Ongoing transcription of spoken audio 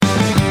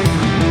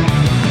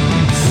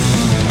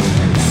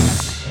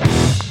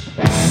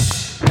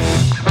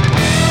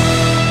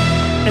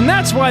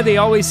That's why they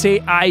always say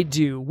I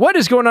do. What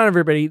is going on,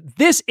 everybody?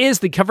 This is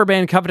the Cover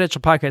Band Confidential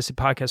Podcast, a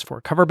podcast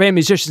for cover band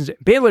musicians and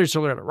band leaders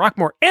to learn how to rock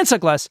more and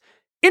suck less.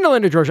 In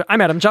Atlanta, Georgia,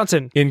 I'm Adam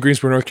Johnson. In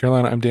Greensboro, North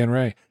Carolina, I'm Dan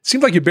Ray.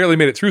 Seemed like you barely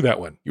made it through that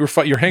one. You're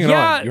hanging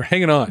on. You're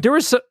hanging on. There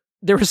was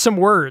some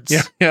words.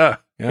 Yeah.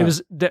 It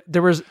was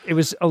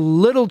a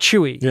little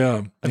chewy.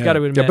 Yeah. I've got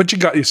to admit. Yeah,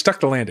 but you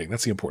stuck the landing.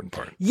 That's the important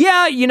part.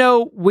 Yeah,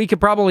 we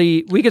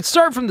could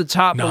start from the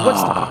top, but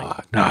what's the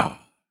point? No.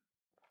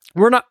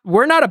 We're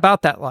not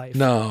about that life.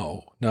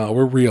 No,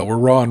 we're real. We're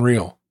raw and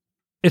real.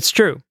 It's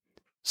true.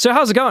 So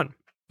how's it going?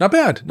 Not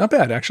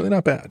bad. Actually,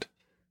 not bad.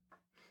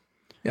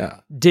 Yeah.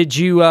 Did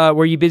you,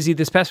 were you busy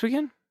this past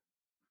weekend?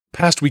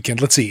 Past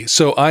weekend, let's see.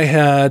 So I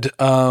had,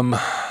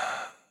 I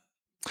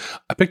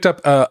picked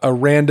up a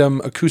random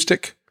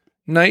acoustic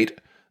night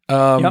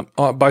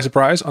by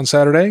surprise on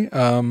Saturday.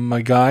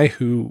 My guy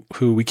who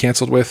we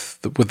canceled with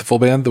the full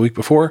band the week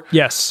before,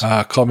 yes,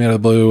 called me out of the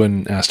blue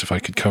and asked if I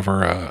could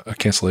cover a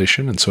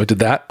cancellation, and so I did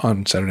that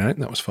on Saturday night,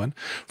 and that was fun.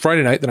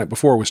 Friday night, the night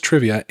before, was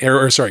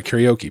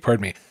karaoke.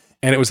 Pardon me,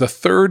 and it was the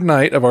third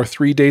night of our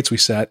 3 dates we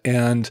set,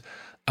 and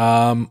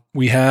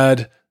we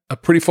had a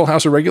pretty full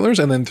house of regulars,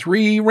 and then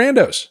 3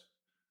 randos,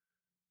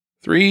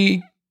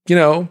 3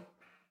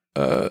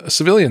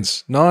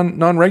 civilians,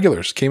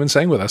 non-regulars came and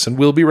sang with us and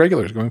will be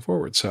regulars going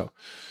forward. So,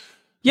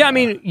 yeah, I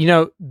mean,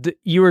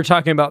 you were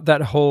talking about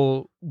that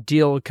whole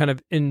deal kind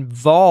of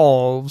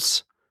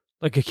involves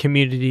like a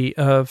community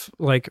of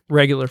like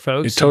regular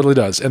folks. It totally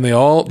does. And the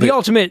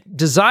ultimate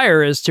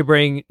desire is to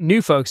bring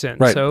new folks in.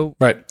 Right. So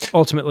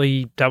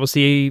ultimately that was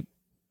the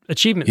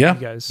achievement for you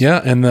guys.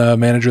 Yeah. And the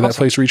manager of that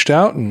place reached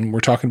out and we're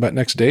talking about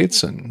next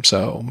dates. And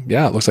so,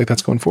 yeah, it looks like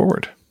that's going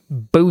forward.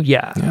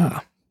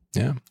 Booyah.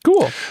 Yeah.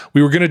 Cool.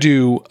 We were going to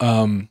do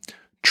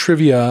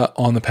trivia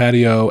on the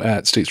patio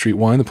at State Street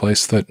Wine, the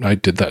place that I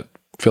did that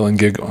fill-in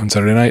gig on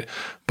Saturday night,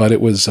 but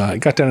it was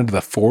it got down into the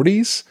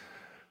 40s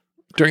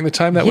during the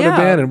time that would have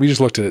been, and we just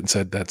looked at it and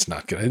said, that's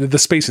not good. The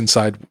space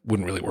inside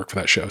wouldn't really work for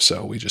that show,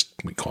 so we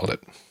called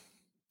it.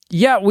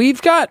 Yeah,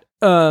 we've got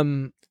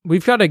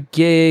a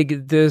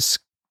gig this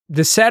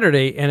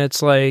Saturday, and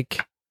it's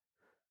like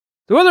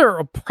the weather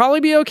will probably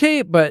be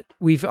okay, but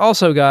we've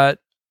also got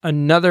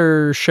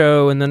another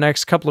show in the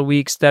next couple of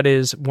weeks that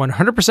is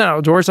 100%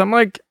 outdoors. I'm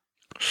like,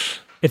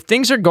 if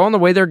things are going the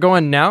way they're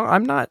going now,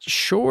 I'm not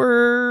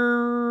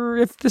sure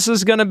if this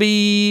is going to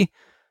be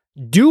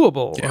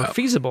doable or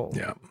feasible.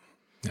 Yeah.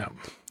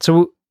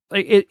 So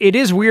like, it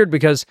is weird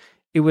because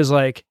it was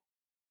like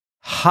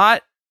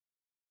hot,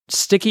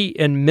 sticky,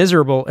 and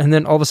miserable. And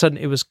then all of a sudden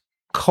it was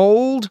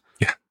cold,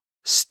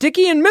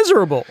 sticky, and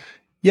miserable.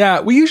 Yeah.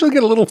 We usually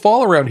get a little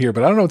fall around here,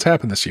 but I don't know what's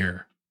happened this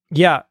year.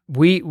 Yeah.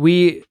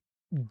 We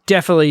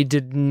definitely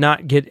did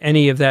not get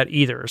any of that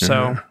either.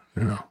 So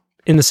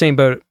in the same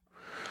boat.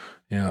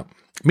 Yeah.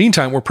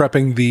 Meantime, we're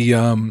prepping the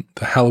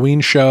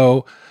Halloween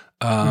show,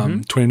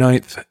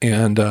 29th,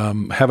 and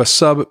have a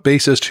sub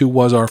bassist who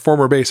was our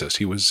former bassist.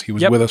 He was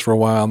with us for a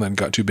while and then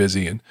got too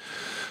busy and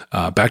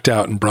backed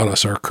out and brought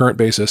us our current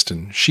bassist,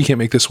 and she can't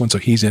make this one, so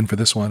he's in for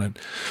this one. And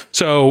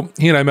so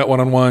he and I met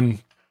one-on-one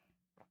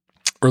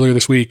earlier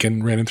this week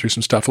and ran him through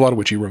some stuff, a lot of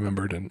which he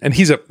remembered. And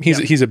he's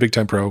a big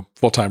time pro,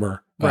 full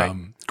timer,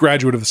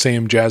 graduate of the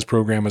same jazz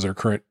program as our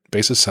current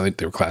bassist. I think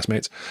they were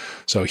classmates,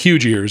 so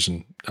huge ears,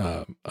 and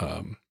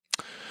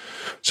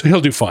so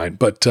he'll do fine.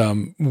 But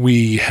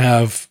we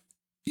have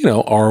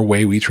our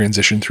way we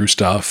transition through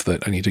stuff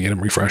that I need to get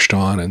him refreshed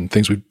on, and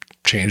things we've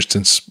changed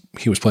since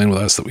he was playing with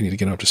us that we need to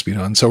get him up to speed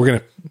on. So we're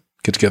gonna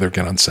get together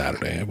again on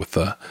Saturday with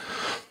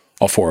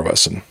all 4 of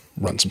us and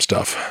run some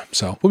stuff.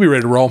 So we'll be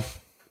ready to roll.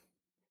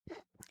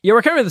 Yeah,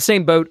 we're kind of in the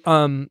same boat.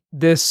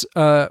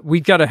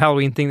 We've got a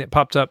Halloween thing that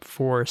popped up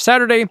for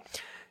Saturday,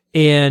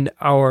 and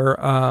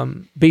our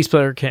bass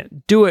player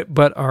can't do it,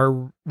 but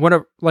our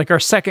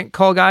second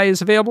call guy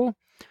is available.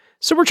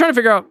 So we're trying to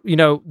figure out,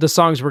 the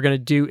songs we're going to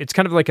do. It's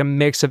kind of like a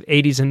mix of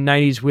 80s and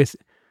 90s with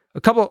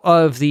a couple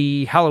of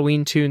the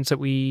Halloween tunes that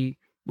we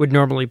would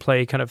normally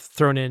play kind of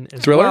thrown in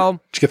as Thriller? well.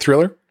 Did you get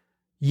Thriller?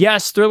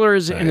 Yes, Thriller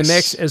is in the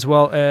mix, as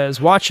well as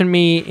Watching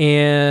Me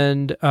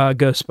and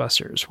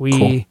Ghostbusters.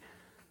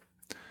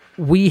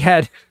 We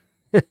had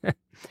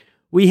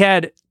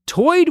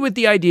toyed with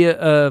the idea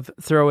of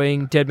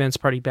throwing Dead Man's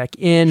Party back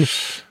in,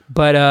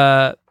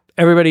 but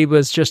everybody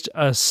was just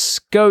a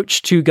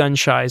scotch too gun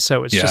shy,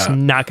 so it's just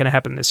not going to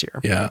happen this year.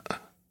 Yeah.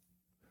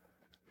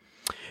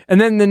 And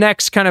then the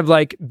next kind of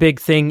like big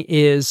thing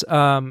is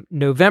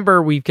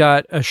November. We've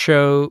got a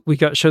show. We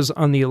got shows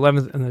on the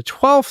 11th and the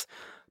 12th.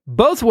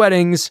 Both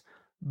weddings,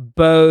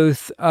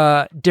 both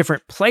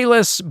different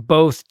playlists,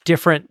 both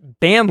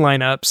different band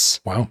lineups.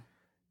 Wow.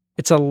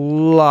 It's a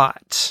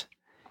lot.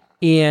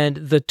 And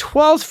the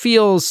 12th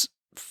feels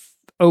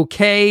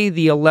okay.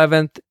 The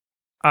 11th,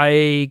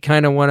 I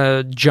kind of want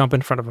to jump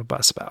in front of a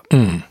bus about.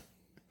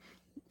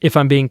 If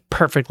I'm being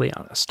perfectly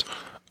honest.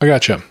 I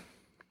gotcha.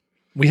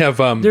 We have...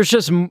 There's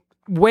just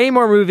way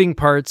more moving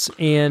parts,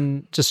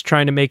 and just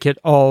trying to make it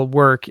all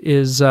work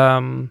is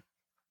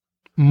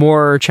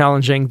more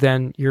challenging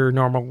than your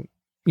normal,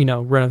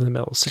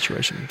 run-of-the-mill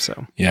situation.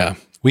 So yeah.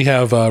 We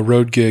have a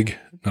road gig,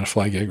 not a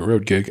fly gig, a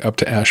road gig up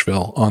to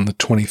Asheville on the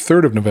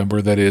 23rd of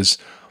November. That is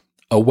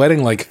a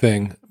wedding-like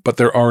thing, but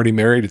they're already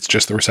married. It's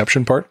just the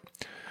reception part.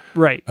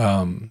 Right.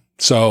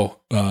 So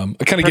I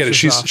kind of get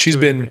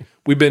it.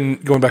 We've been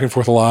going back and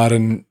forth a lot,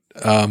 and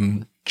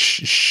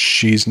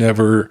she's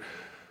never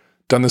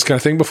done this kind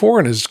of thing before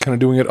and is kind of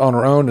doing it on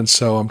her own. And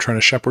so I'm trying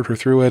to shepherd her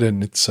through it,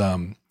 and it's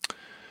going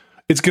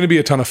to be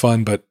a ton of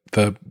fun, but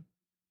the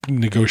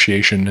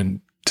negotiation and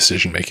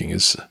decision-making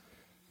is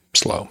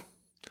slow.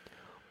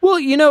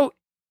 Well,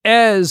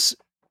 as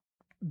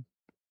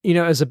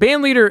a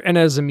band leader and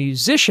as a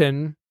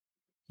musician,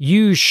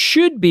 you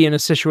should be in a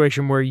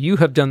situation where you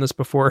have done this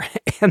before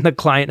and the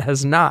client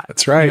has not.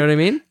 That's right. You know what I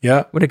mean?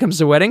 Yeah. When it comes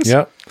to weddings.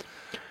 Yeah.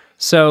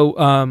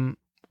 So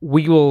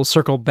we will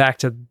circle back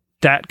to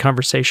that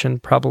conversation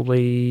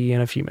probably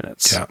in a few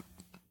minutes. Yeah.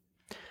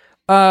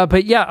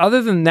 But yeah,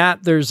 other than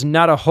that, there's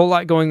not a whole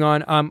lot going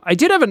on. I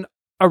did have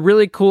a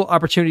really cool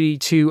opportunity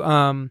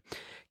to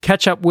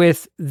catch up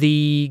with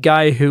the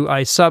guy who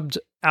I subbed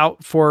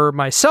out for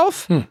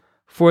myself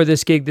for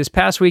this gig this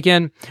past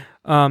weekend.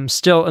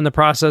 Still in the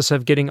process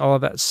of getting all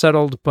of that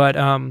settled, but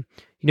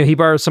he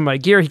borrowed some of my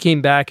gear. He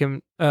came back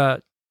and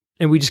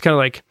we just kind of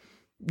like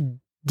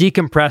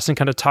decompressed and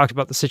kind of talked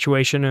about the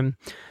situation.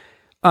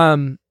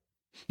 And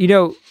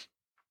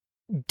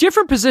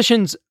different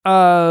positions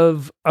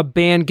of a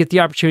band get the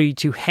opportunity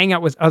to hang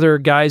out with other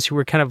guys who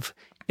are kind of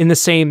in the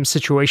same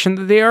situation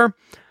that they are.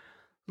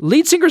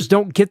 Lead singers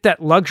don't get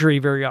that luxury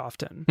very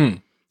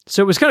often.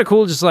 So it was kind of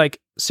cool, just like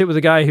sit with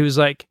a guy who's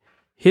like,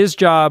 his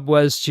job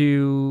was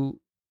to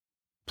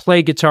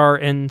play guitar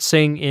and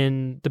sing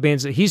in the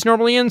bands that he's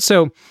normally in.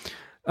 So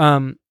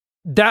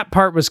that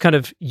part was kind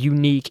of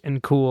unique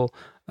and cool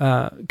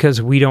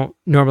because we don't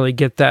normally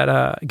get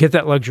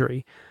that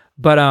luxury.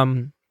 But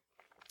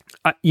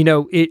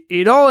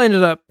it all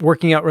ended up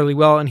working out really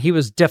well, and he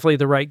was definitely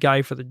the right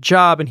guy for the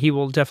job, and he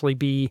will definitely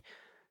be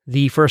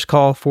the first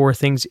call for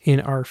things in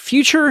our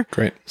future.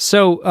 Great.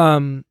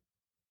 So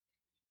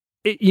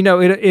it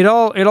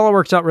all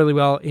worked out really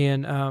well,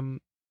 and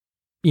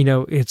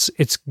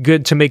it's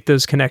good to make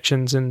those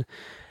connections and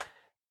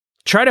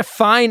try to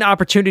find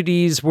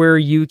opportunities where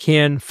you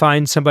can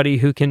find somebody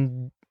who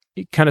can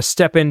kind of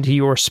step into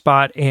your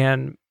spot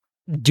and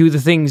do the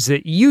things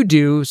that you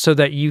do so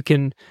that you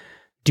can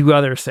do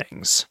other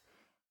things.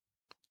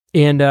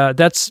 And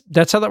that's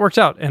how that worked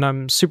out. And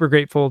I'm super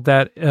grateful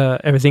that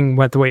everything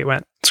went the way it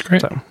went. That's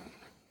great. So.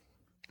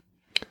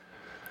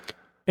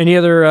 Any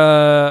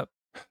other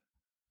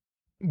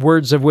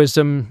words of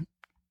wisdom,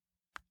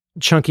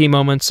 chunky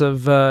moments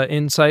of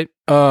insight?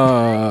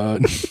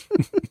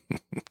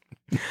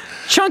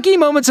 Chunky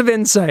moments of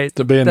insight.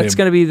 The band That's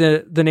going to be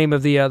the name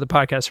of the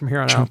podcast from here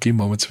on out. Chunky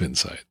moments of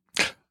insight.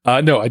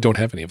 No, I don't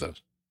have any of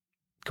those.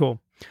 Cool.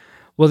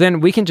 Well, then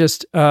we can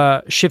just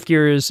shift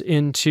gears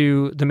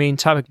into the main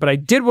topic. But I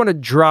did want to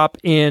drop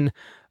in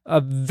a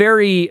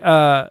very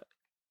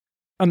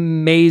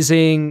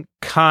amazing,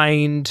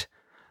 kind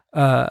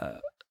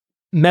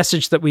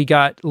message that we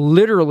got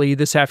literally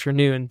this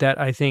afternoon that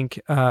I think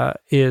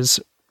is,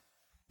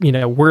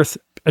 worth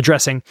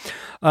addressing.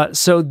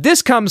 So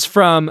this comes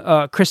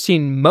from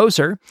Christine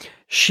Moser.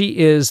 She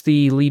is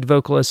the lead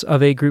vocalist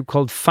of a group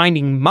called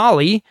Finding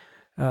Molly,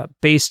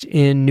 based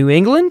in New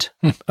England,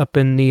 up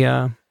in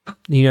the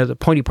the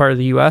pointy part of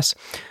the U.S.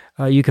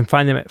 You can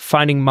find them at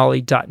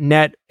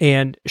findingmolly.net.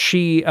 And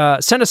she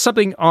sent us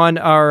something on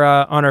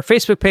our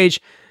Facebook page.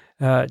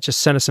 Just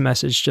sent us a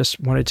message. Just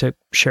wanted to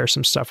share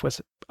some stuff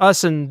with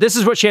us. And this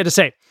is what she had to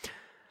say.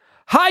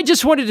 Hi,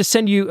 just wanted to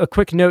send you a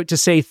quick note to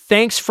say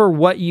thanks for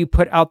what you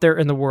put out there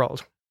in the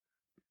world.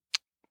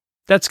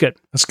 That's good.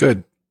 That's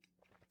good.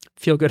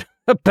 Feel good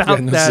about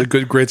that. This is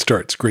a great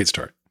start. It's a great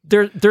start.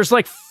 There's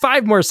like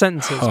 5 more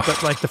sentences,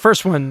 but like the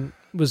first one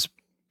was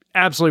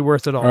absolutely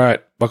worth it all. All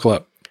right, buckle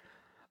up.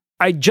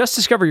 I just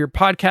discovered your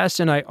podcast,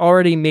 and I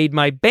already made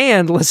my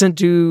band listen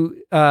to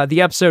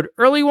the episode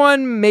early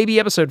one, maybe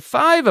episode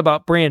 5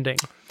 about branding.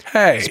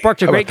 Hey,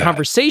 sparked a great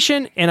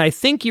conversation, and I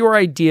think your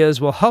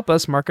ideas will help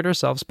us market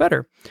ourselves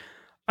better.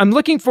 I'm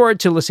looking forward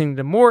to listening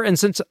to more, and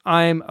since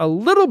I'm a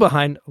little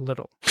behind,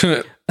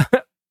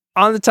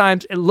 on the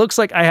times, it looks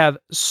like I have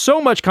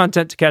so much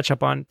content to catch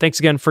up on. Thanks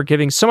again for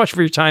giving so much of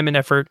your time and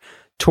effort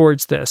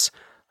towards this.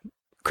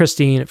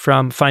 Christine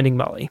from Finding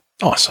Molly.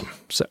 Awesome.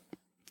 So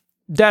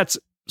that's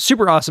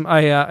super awesome.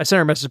 I sent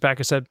her a message back.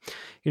 I said,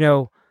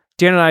 Dan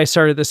and I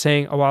started this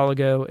thing a while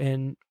ago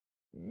and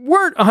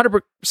weren't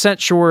 100%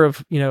 sure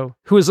of,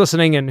 who is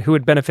listening and who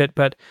would benefit.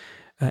 But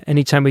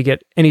anytime we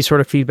get any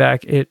sort of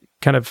feedback, it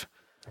kind of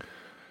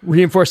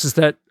reinforces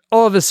that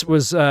all of this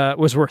was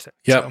worth it.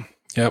 Yeah. So.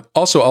 Yeah.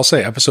 Also, I'll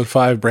say episode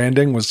 5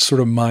 branding was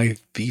sort of my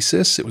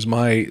thesis. It was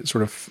my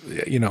sort of,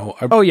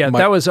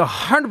 that was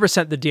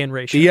 100% the Dan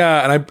Ray show.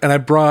 Yeah. And I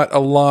brought a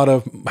lot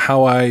of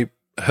how I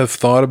have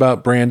thought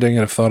about branding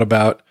and have thought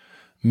about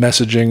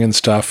messaging and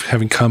stuff,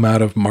 having come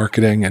out of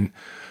marketing and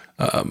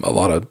a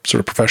lot of sort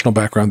of professional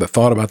background that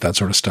thought about that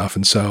sort of stuff.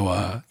 And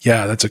so,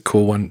 that's a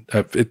cool one.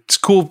 It's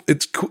cool.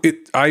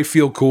 I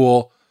feel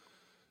cool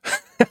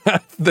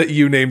that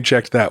you name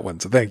checked that one.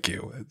 So thank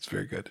you. It's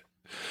very good.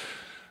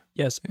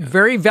 Yes. Yeah.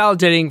 Very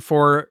validating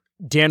for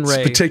Dan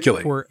Ray.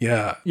 Particularly.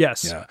 Yeah.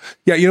 Yes. Yeah.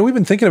 Yeah. We've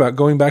been thinking about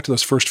going back to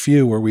those first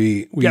few where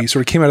we sort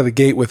of came out of the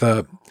gate with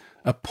a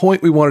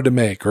point we wanted to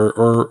make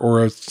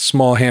or a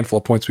small handful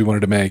of points we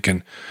wanted to make.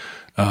 And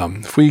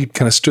if we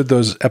kind of stood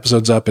those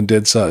episodes up and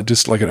did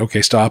just like an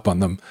okay stop on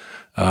them,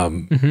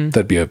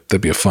 that'd be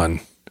a fun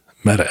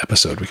meta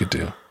episode we could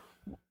do.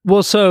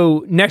 Well,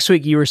 so next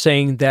week you were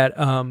saying that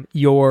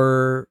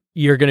you're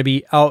going to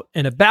be out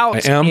and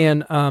about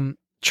and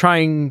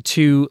trying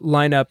to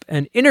line up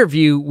an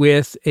interview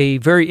with a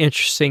very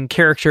interesting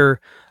character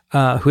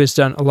who has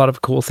done a lot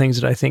of cool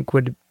things that I think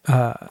would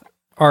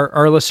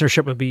our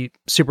listenership would be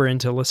super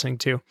into listening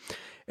to.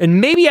 And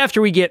maybe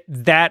after we get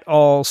that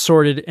all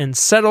sorted and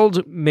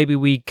settled, maybe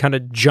we kind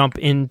of jump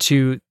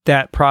into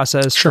that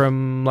process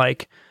from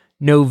like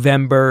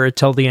November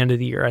till the end of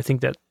the year. I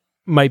think that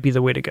might be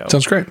the way to go.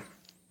 Sounds great.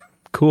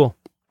 Cool.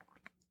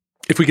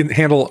 If we can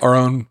handle our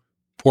own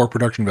poor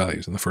production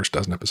values in the first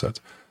dozen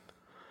episodes.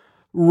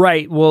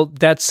 Right. Well,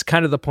 that's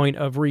kind of the point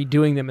of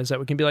redoing them, is that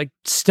we can be like,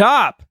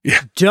 stop.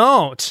 Yeah.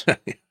 Don't.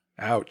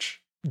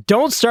 Ouch.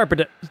 Don't start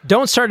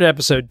at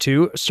episode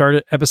 2. Start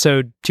at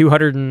episode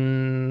 200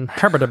 and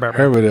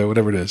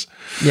whatever it is.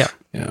 Yeah.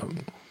 Yeah.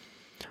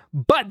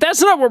 But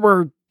that's not what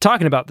we're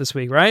talking about this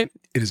week, right?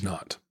 It is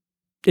not.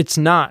 It's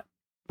not.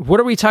 What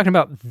are we talking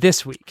about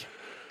this week?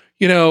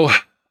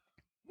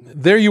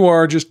 There you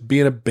are, just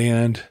being a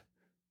band,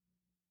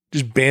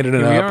 just banding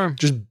it up,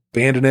 just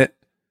banding it,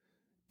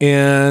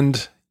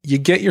 and you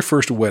get your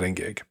first wedding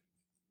gig.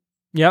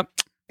 Yep.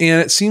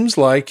 And it seems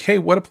like, hey,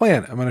 what a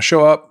plan. I'm going to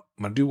show up.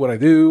 I'm going to do what I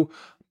do,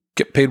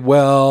 get paid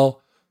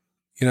well.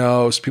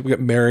 So people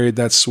get married.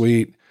 That's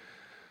sweet.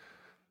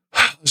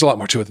 There's a lot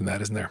more to it than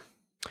that, isn't there?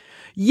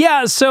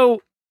 Yeah.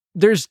 So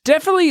there's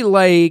definitely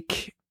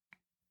like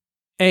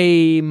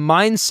a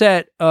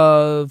mindset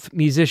of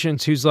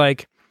musicians who's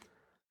like,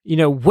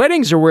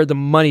 weddings are where the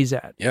money's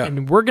at. Yeah.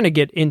 And we're going to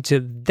get into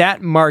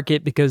that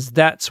market because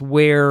that's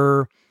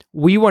where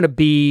we want to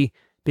be,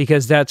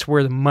 because that's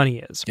where the money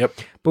is. Yep.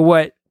 But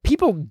what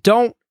people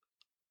don't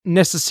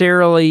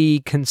necessarily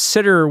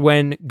consider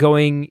when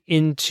going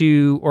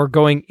into or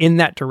going in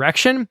that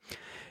direction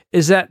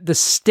is that the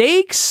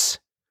stakes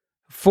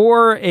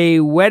for a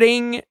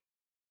wedding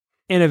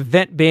and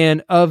event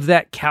band of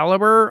that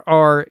caliber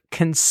are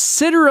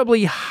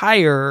considerably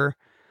higher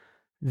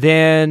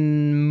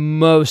than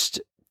most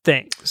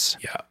things.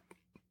 Yeah.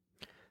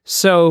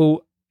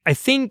 So I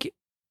think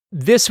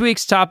this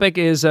week's topic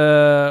is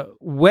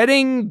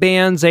wedding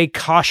bands, a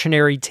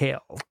cautionary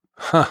tale.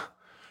 Huh.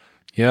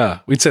 Yeah.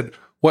 We'd said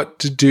what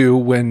to do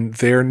when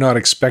they're not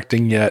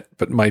expecting yet,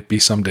 but might be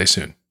someday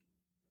soon.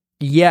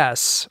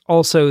 Yes.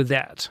 Also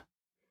that.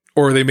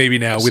 Or they may be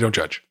now. We don't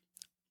judge.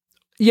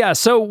 Yeah.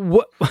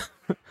 So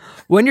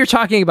when you're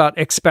talking about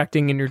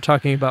expecting and you're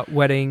talking about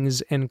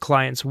weddings and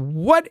clients,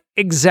 what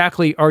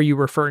exactly are you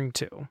referring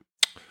to?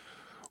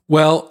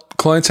 Well,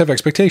 clients have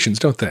expectations,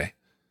 don't they?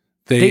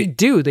 They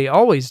do. They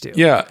always do.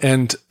 Yeah.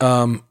 And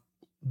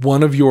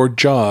one of your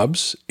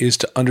jobs is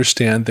to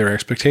understand their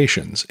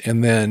expectations.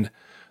 And then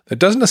that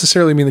doesn't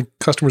necessarily mean the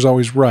customer's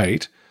always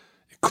right.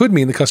 It could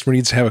mean the customer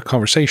needs to have a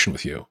conversation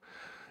with you.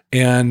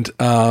 And,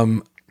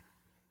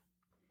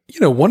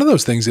 one of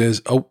those things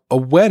is a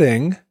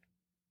wedding.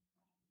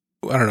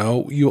 I don't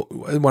know.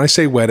 When I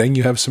say wedding,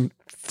 you have some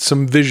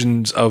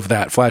visions of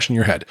that flash in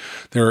your head.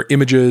 There are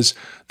images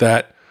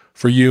that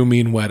for you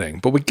mean wedding.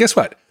 But guess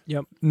what?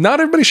 Yep. Not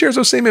everybody shares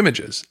those same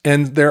images.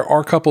 And there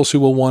are couples who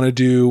will want to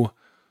do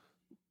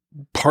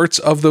parts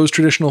of those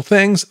traditional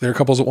things. There are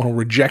couples that want to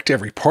reject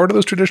every part of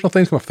those traditional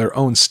things, come up with their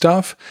own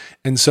stuff.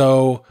 And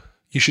so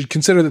you should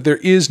consider that there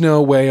is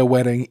no way a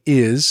wedding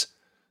is.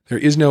 There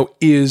is no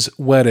is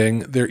wedding.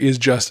 There is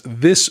just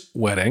this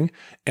wedding.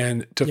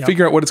 And to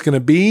figure out what it's going to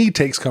be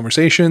takes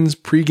conversations,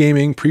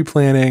 pre-gaming,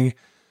 pre-planning,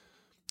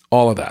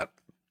 all of that.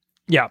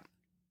 Yeah.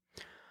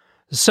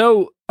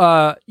 So,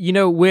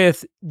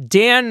 with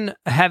Dan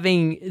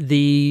having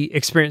the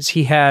experience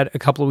he had a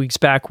couple of weeks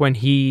back when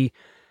he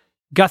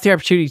got the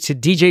opportunity to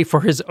DJ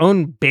for his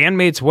own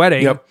bandmate's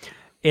wedding,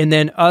 and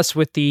then us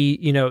with the,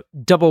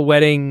 double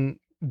wedding,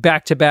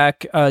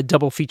 back-to-back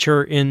double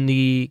feature in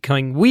the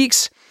coming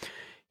weeks,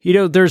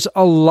 there's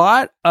a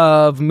lot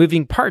of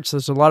moving parts.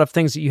 There's a lot of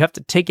things that you have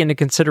to take into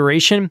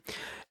consideration,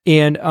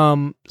 and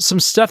some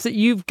stuff that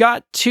you've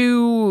got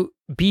to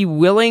be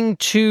willing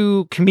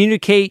to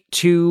communicate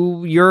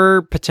to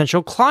your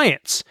potential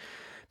clients,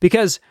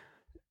 because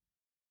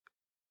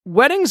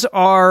weddings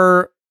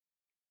are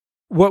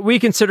what we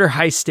consider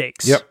high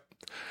stakes. Yep.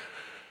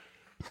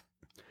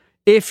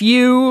 If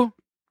you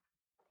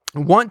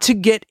want to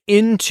get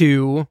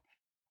into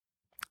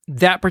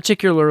that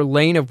particular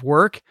lane of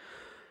work,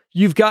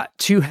 you've got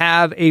to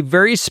have a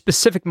very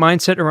specific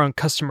mindset around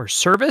customer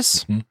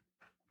service. Mm-hmm.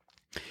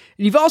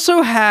 You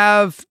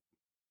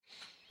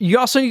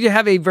also need to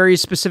have a very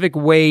specific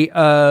way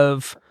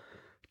of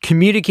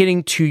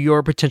communicating to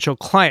your potential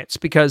clients,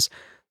 because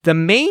the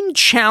main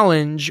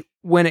challenge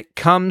when it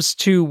comes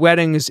to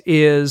weddings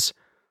is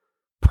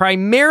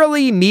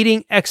primarily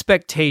meeting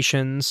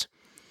expectations,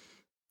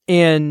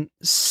 and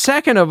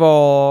second of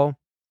all,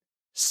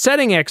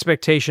 setting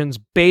expectations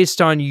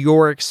based on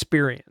your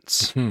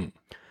experience.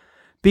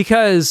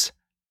 Because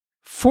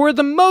for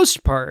the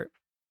most part,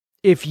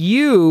 if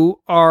you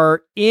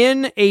are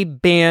in a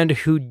band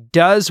who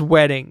does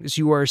weddings,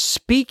 you are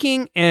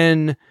speaking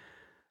and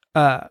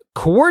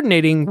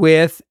coordinating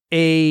with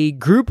a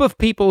group of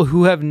people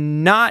who have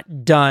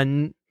not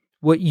done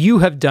what you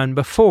have done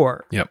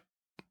before. Yep.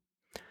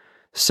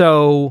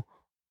 So,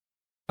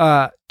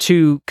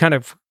 to kind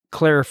of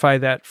clarify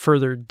that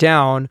further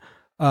down,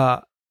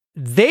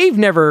 they've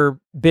never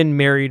been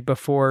married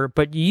before,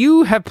 but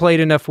you have played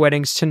enough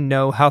weddings to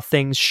know how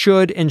things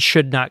should and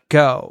should not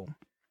go.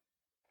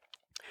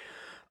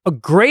 A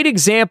great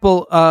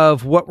example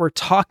of what we're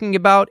talking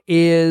about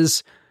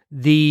is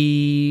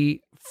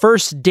the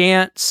first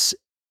dance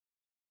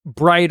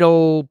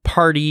bridal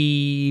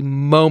party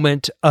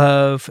moment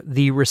of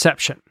the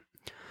reception.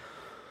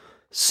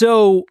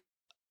 So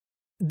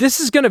this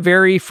is going to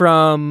vary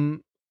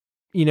from,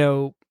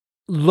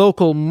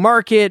 local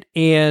market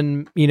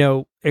and,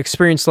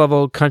 experience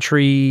level,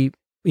 country,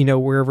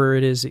 wherever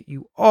it is that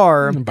you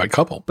are. By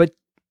couple. But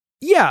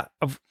yeah,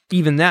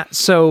 even that.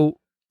 So,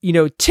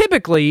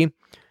 typically,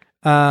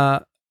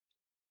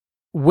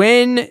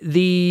 when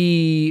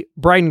the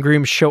bride and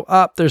groom show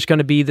up, there's going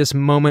to be this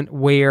moment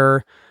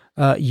where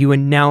you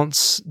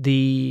announce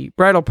the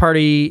bridal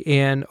party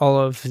and all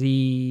of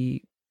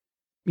the,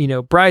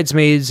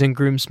 bridesmaids and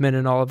groomsmen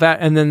and all of that.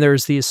 And then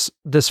there's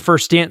this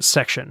first dance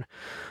section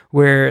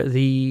where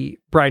the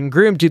bride and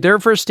groom do their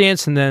first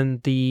dance, and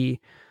then the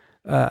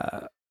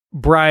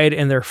bride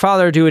and their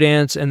father do a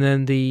dance, and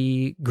then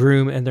the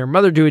groom and their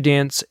mother do a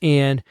dance.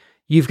 And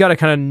you've got to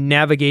kind of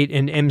navigate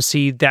and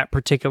MC that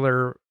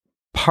particular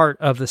part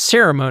of the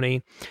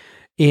ceremony.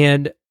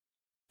 And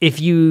if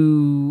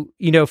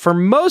for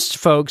most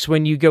folks,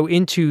 when you go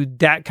into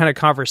that kind of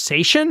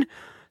conversation,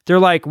 they're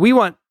like, we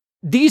want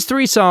these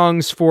 3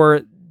 songs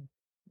for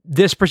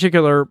this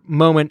particular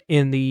moment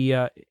in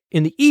the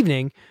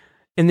evening.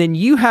 And then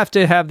you have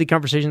to have the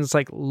conversation that's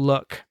like,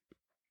 look,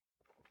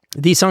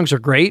 these songs are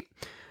great,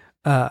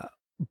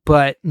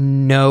 but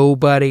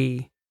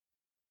nobody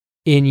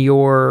in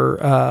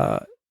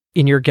your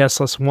guest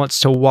list wants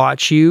to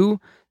watch you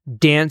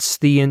dance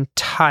the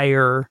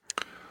entire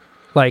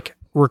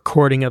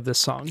recording of this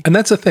song. And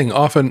that's the thing.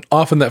 Often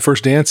that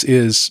first dance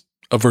is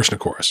a verse and a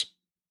chorus.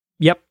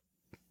 Yep.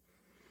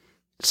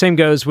 Same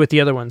goes with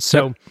the other ones.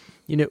 So,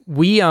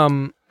 we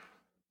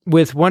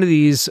with one of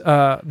these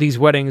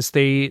weddings,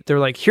 they're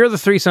like, here are the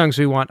 3 songs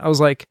we want.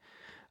 I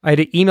had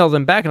to email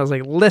them back, and I was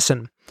like,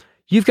 listen,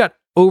 you've got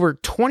over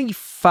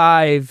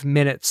 25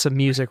 minutes of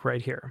music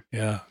right here.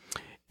 Yeah.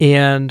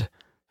 And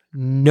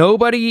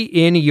nobody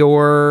in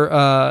your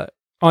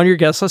on your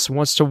guest list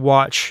wants to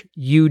watch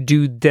you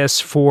do this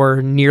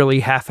for nearly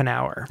half an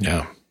hour.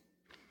 Yeah.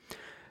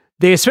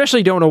 They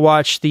especially don't want to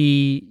watch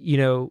the,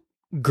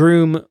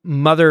 groom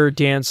mother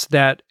dance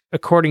that,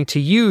 according to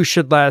you,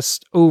 should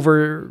last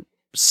over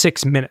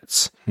 6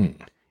 minutes and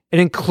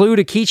include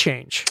a key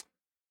change.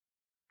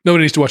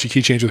 Nobody needs to watch a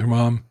key change with her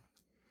mom.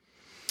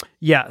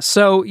 Yeah.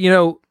 So,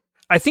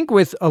 I think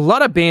with a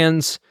lot of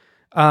bands,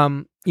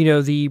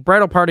 the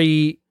bridal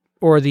party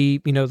or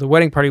the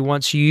wedding party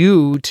wants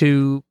you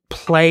to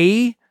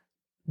play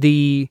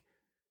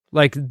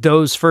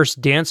those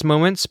first dance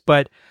moments,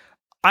 but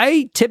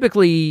I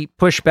typically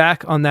push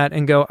back on that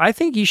and go, I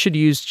think you should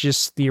use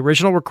just the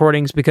original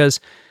recordings, because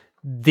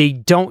they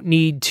don't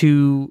need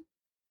to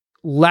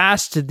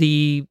last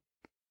the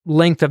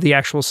length of the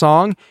actual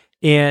song,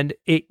 and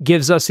it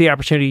gives us the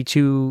opportunity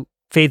to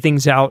fade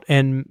things out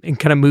and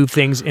kind of move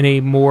things in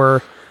a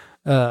more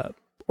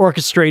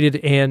orchestrated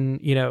and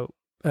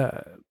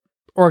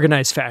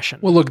organized fashion.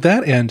 Well, look,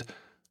 that and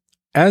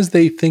as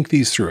they think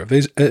these through,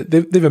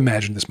 they've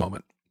imagined this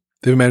moment.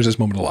 They've imagined this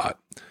moment a lot,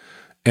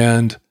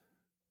 and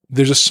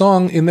there's a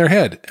song in their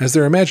head as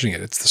they're imagining it.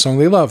 It's the song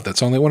they love, that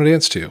song they want to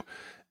dance to,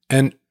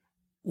 and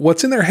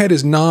what's in their head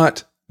is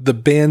not the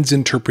band's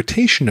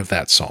interpretation of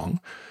that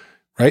song,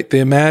 right? They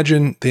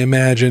imagine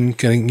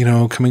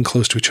getting, coming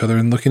close to each other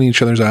and looking in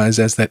each other's eyes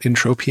as that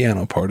intro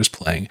piano part is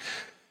playing.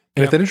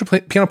 And if that intro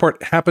piano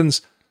part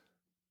happens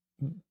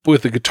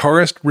with the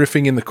guitarist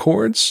riffing in the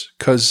chords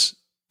because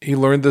he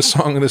learned this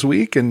song this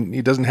week and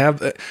he doesn't have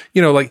that,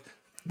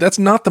 that's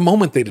not the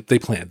moment they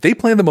planned. They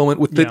planned the moment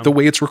with the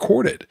way it's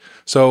recorded.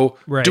 So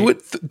do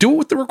it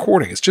with the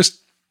recording. It's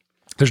just,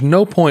 there's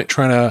no point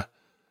trying to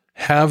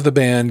have the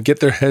band get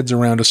their heads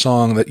around a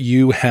song that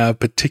you have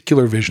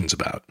particular visions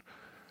about.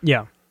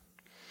 Yeah.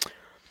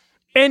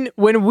 And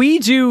when we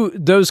do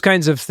those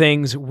kinds of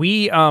things,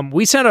 we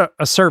sent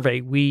a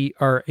survey. We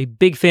are a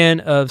big fan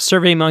of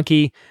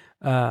SurveyMonkey.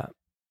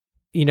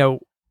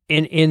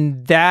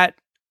 In that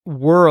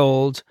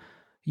world,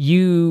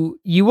 you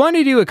want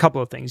to do a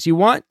couple of things. You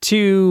want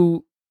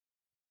to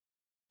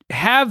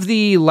have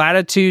the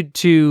latitude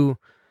to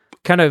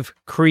kind of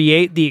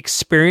create the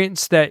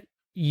experience that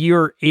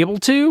you're able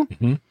to.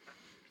 Mm-hmm.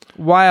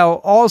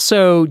 while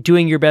also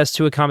doing your best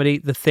to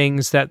accommodate the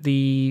things that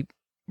the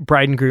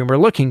bride and groom are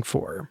looking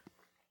for.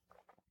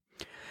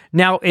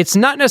 Now, it's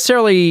not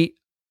necessarily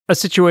a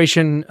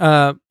situation,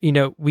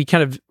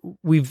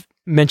 we've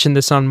mentioned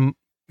this on,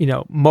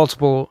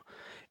 multiple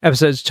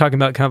episodes talking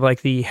about kind of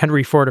like the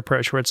Henry Ford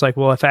approach, where it's like,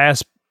 well, if I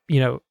ask,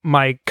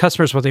 my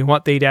customers what they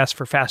want, they'd ask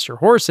for faster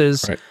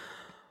horses. Right.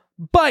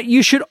 But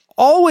you should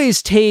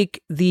always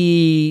take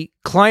the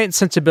client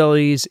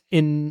sensibilities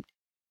in,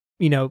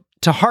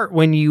 to heart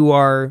when you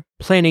are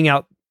planning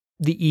out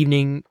the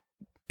evening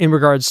in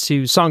regards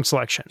to song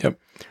selection. Yep.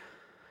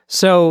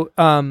 So,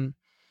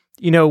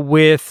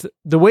 with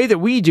the way that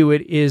we do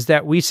it is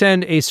that we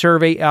send a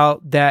survey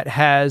out that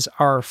has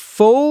our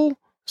full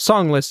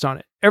song list on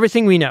it,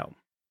 everything we know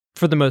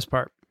for the most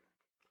part.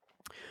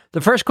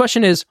 The first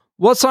question is,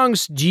 what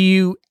songs do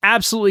you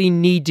absolutely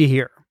need to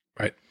hear?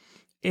 Right.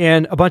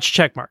 And a bunch of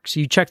check marks.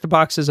 You check the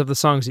boxes of the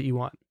songs that you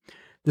want.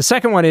 The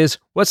second one is,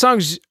 what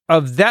songs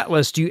of that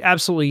list do you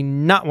absolutely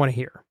not want to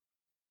hear?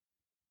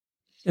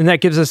 And that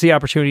gives us the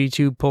opportunity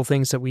to pull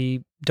things that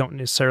we don't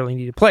necessarily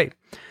need to play.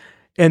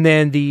 And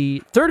then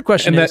the third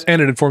question is...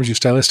 And it informs you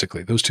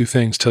stylistically. Those two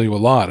things tell you a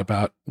lot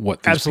about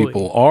what these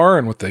people are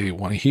and what they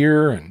want to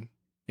hear. And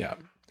yeah.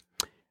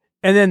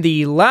 And then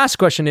the last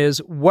question is,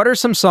 what are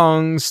some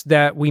songs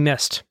that we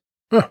missed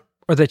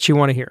or that you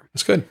want to hear?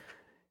 That's good.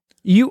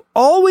 You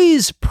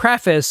always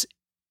preface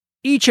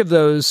each of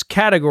those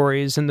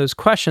categories and those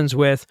questions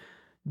with,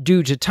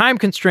 due to time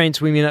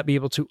constraints, we may not be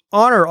able to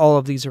honor all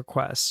of these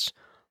requests,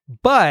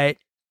 but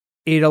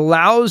it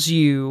allows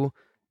you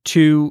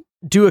to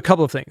do a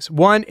couple of things.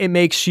 One, it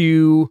makes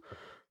you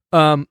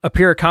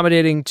appear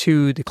accommodating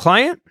to the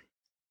client,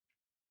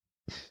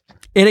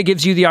 and it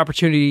gives you the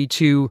opportunity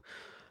to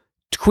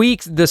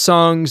tweak the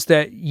songs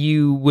that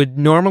you would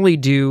normally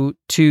do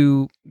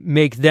to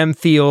make them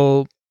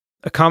feel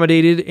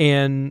accommodated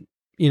and,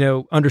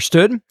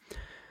 understood.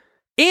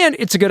 And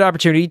it's a good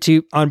opportunity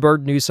to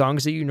onboard new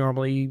songs that you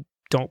normally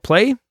don't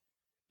play.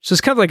 So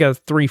it's kind of like a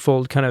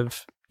threefold kind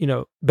of,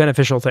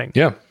 beneficial thing.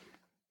 Yeah.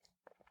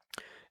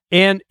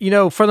 And,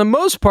 for the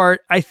most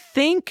part, I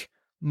think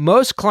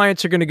most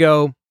clients are going to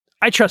go,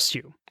 I trust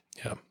you.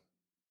 Yeah.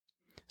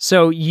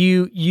 So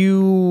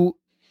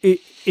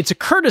it's a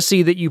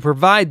courtesy that you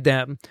provide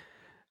them,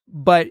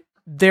 but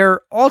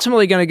they're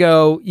ultimately going to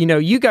go,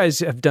 you guys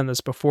have done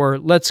this before.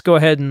 Let's go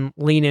ahead and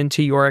lean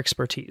into your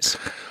expertise.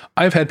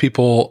 I've had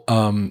people,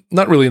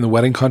 not really in the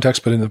wedding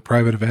context, but in the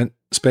private event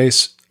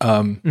space,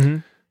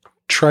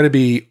 try to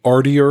be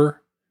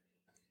artier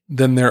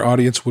than their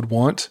audience would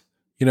want.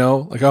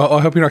 Like,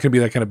 I hope you're not going to be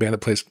that kind of band that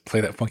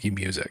play that funky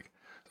music.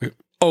 Like,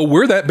 oh,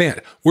 we're that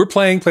band. We're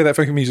play that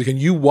funky music, and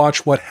you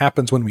watch what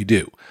happens when we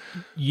do.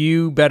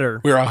 You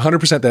better. We're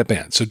 100% that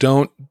band. So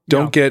don't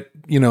get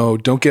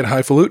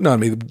highfalutin on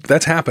me.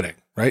 That's happening,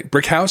 right?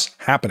 Brick House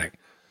happening.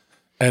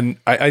 And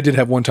I did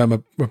have one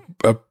time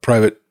a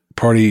private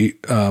party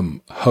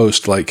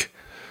host like,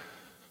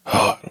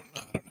 I don't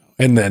know.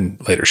 And then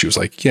later she was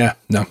like, yeah,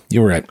 no,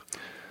 you were right.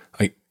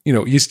 Like, you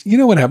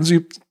know what happens?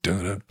 You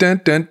dun,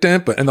 dun, dun,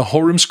 dun, but and the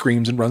whole room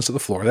screams and runs to the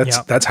floor.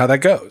 That's how that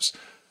goes.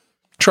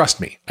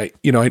 Trust me.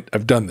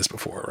 I've done this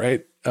before,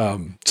 right?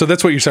 So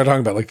that's what you start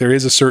talking about. Like, there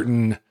is a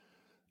certain,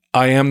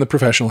 I am the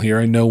professional here.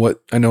 I know what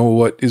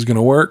is going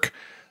to work.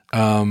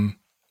 And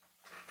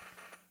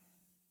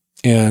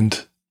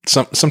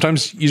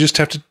sometimes you just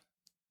have to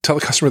tell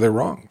the customer they're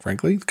wrong.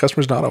 Frankly, the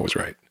customer's not always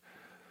right.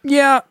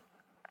 Yeah.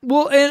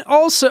 Well, and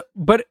also,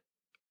 but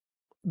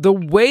the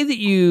way that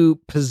you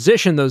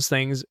position those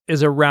things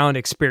is around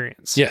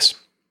experience. Yes.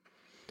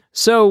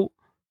 So,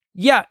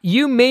 yeah,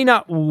 you may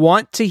not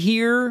want to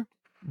hear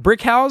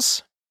Brick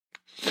House,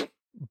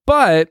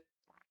 but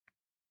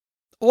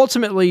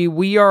ultimately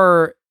we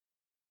are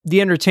the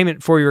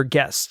entertainment for your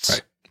guests.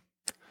 Right.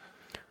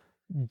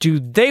 Do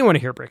they want to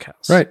hear Brick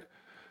House? Right.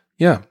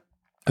 Yeah.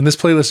 And this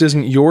playlist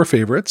isn't your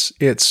favorites.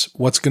 It's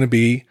what's going to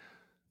be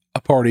a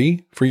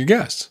party for your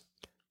guests.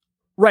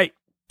 Right.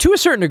 To a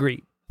certain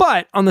degree.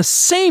 But on the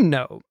same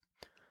note,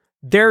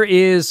 there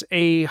is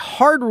a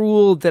hard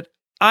rule that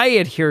I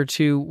adhere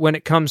to when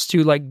it comes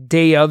to like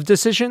day of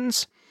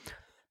decisions,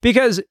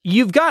 because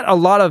you've got a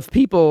lot of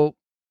people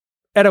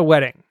at a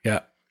wedding.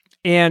 Yeah.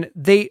 And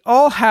they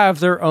all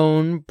have their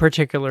own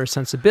particular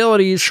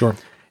sensibilities. Sure.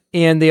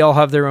 And they all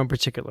have their own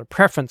particular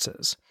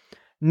preferences.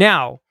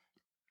 Now,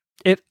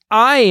 if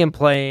I am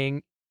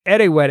playing at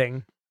a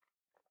wedding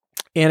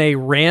and a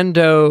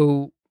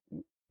rando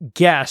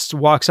guest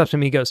walks up to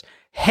me and goes,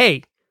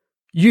 hey,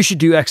 you should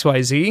do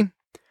XYZ,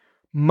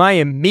 my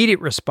immediate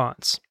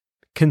response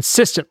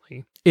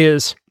consistently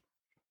is,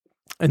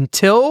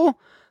 until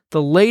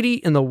the lady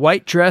in the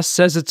white dress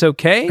says it's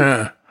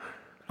okay,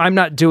 I'm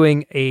not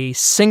doing a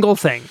single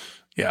thing.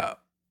 Yeah.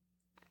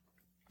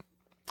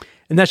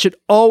 And that should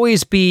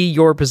always be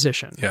your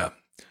position. Yeah.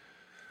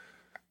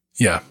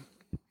 Yeah.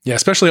 Yeah.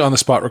 Especially on the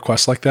spot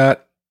requests like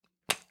that.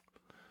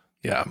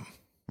 Yeah.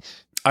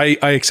 I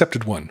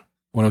accepted one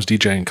when I was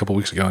DJing a couple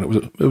weeks ago, and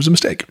it was a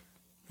mistake.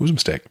 It was a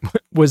mistake.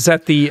 Was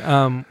that the,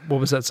 what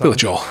was that song? Billy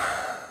Joel.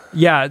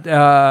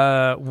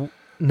 Yeah,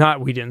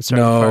 not We Didn't Start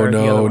the Fire.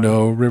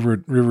 No. River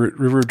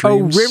Dreams. Oh,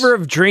 River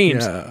of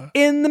Dreams. Yeah.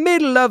 In the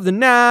middle of the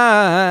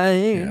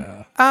night,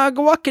 Yeah. I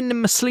go walking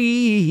in my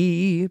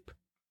sleep.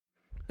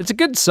 It's a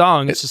good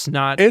song. It's just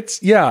not.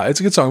 It's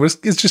a good song, but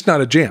it's just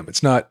not a jam.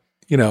 It's not,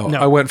 No.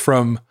 I went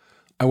from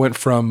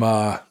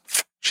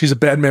She's a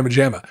Bad Mamma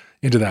Jamma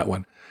into that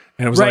one.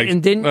 And it was right, like,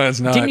 and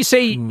didn't you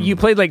say you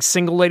played like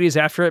Single Ladies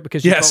after it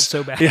because you felt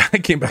so bad? Yeah, I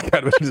came back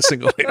out of it into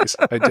Single Ladies.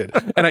 I did.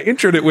 And I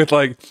introed it with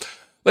like,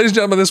 ladies and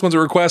gentlemen, this one's a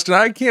request, and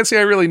I can't say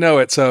I really know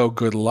it, so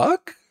good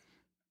luck.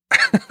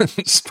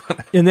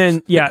 And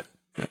then,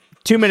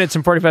 2 minutes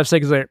and 45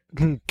 seconds later,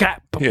 all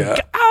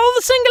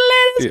the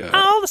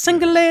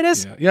single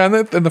ladies. Yeah,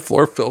 and then the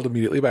floor filled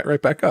immediately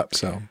right back up.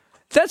 So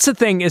that's the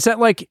thing, is that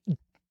like,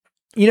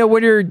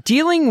 when you're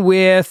dealing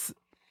with,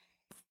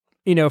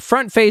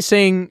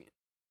 front-facing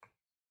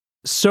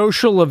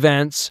social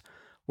events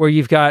where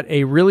you've got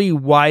a really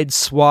wide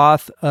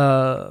swath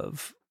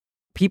of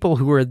people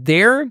who are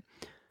there,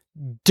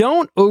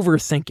 don't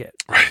overthink it.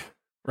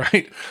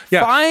 Right.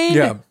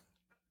 Yeah.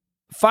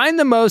 Find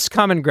the most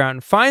common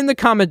ground. Find the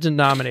common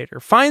denominator.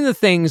 Find the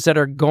things that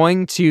are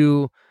going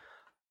to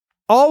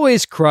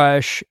always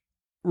crush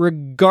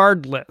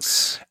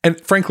regardless. And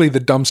frankly, the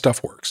dumb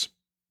stuff works.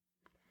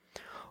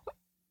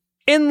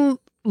 And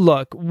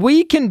look,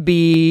 we can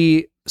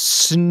be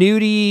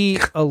snooty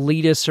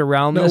elitists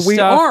around this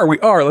stuff. We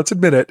are. Let's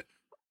admit it.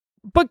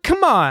 But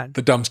come on.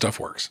 The dumb stuff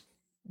works.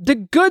 The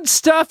good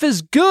stuff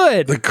is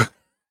good.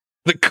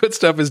 The good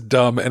stuff is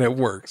dumb and it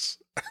works.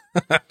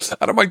 I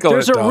don't mind calling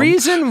it dumb. There's a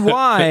reason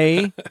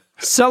why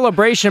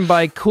Celebration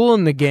by Kool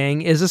and the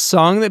Gang is a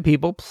song that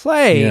people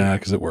play. Yeah,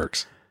 because it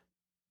works.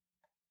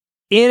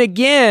 And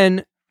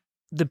again,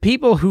 the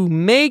people who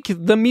make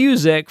the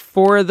music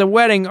for the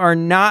wedding are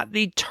not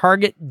the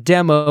target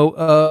demo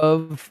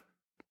of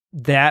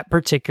that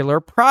particular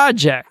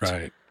project.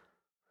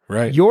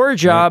 Right. Your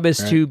job is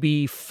to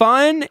be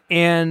fun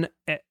and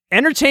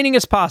entertaining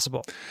as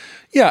possible.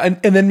 Yeah,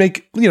 and then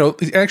make,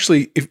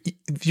 actually, if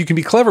you can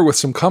be clever with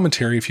some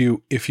commentary, if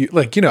you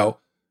like,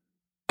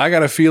 I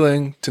got a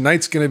feeling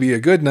tonight's going to be a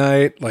good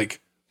night,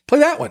 like, play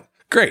that one.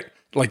 Great.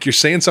 Like, you're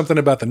saying something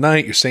about the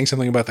night, you're saying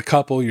something about the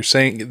couple, you're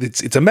saying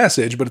it's a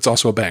message, but it's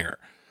also a banger.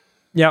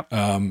 Yeah.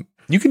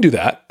 You can do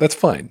that. That's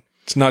fine.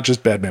 It's not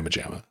just Bad Mamma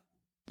Jamma.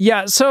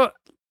 Yeah, so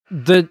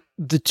the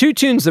two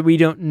tunes that we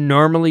don't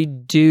normally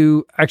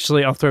do,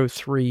 actually, I'll throw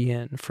three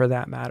in for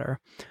that matter.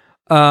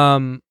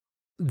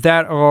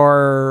 That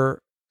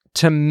are,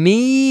 to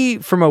me,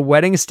 from a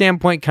wedding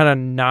standpoint, kind of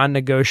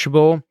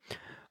non-negotiable,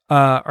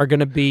 are going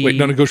to be... Wait,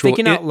 non-negotiable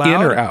Thinking Out Loud.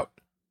 in or out?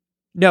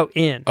 No,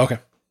 in. Okay.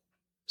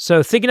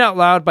 So Thinking Out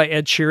Loud by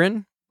Ed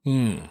Sheeran.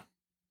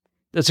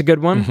 That's a good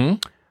one.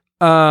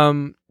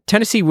 Mm-hmm.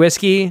 Tennessee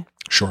Whiskey.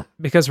 Sure.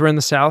 Because we're in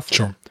the South.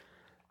 Sure.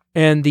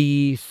 And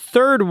the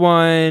third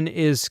one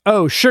is,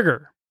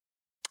 Sugar.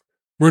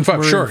 Maroon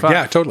 5. Sure. 5.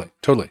 Yeah,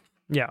 totally.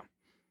 Yeah.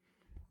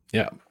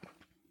 Yeah.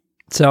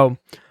 So...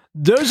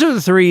 those are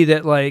the three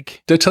that,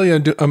 like... Did I tell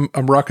you I'm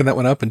rocking that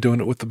one up and doing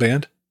it with the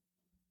band?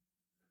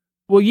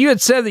 Well, you had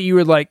said that you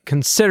were, like,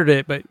 considered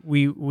it, but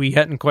we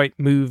hadn't quite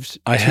moved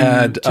to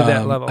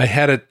that level. I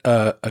had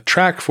a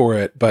track for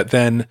it, but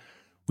then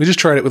we just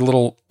tried it with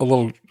a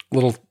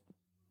little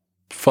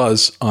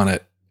fuzz on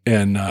it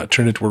and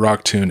turned it into a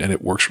rock tune, and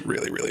it works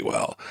really, really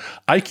well.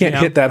 I can't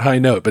hit that high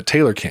note, but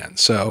Taylor can.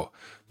 So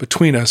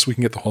between us, we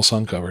can get the whole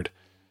song covered.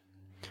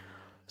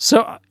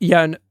 So,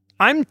 yeah,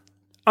 I'm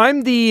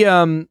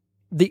the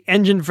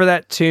engine for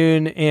that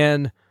tune,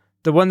 and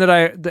the one that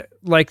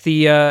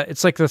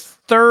it's like the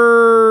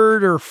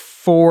third or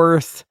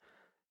fourth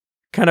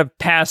kind of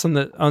pass on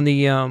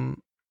the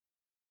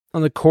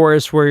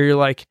chorus where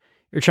you're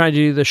trying to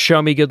do the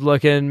show me good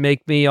looking,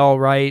 make me all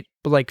right,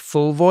 but like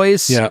full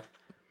voice. Yeah.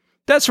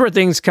 That's where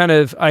things kind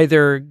of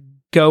either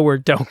go or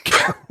don't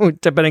go,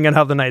 depending on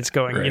how the night's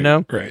going,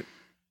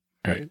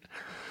 Right.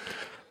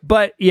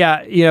 But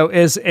yeah,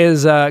 as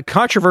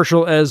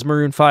controversial as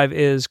Maroon 5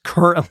 is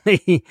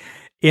currently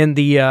in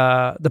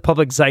the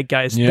public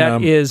zeitgeist,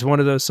 that is one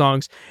of those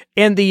songs.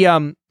 And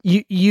the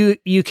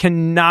you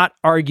cannot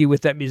argue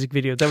with that music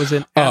video. That was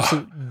an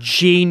absolute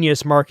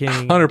genius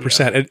marketing.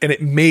 100%, and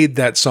it made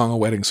that song a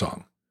wedding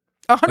song.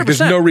 100%. Like, there's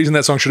no reason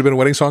that song should have been a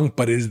wedding song,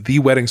 but it is the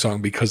wedding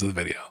song because of the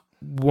video.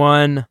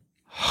 100%.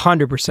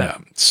 Yeah,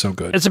 it's so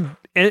good.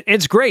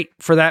 It's great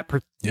for that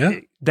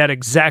that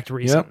exact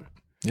reason.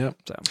 Yep.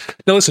 So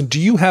now listen, do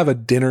you have a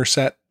dinner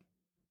set?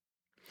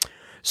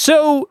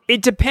 So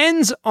it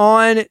depends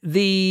on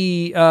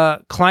the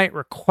client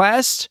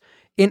request.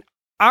 In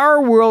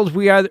our world,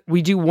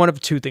 we do one of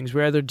two things.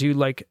 We either do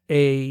like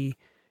an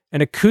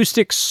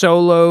acoustic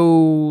solo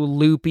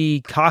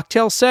loopy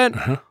cocktail set,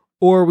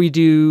 or we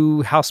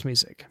do house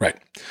music. Right.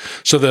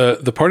 So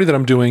the party that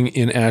I'm doing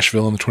in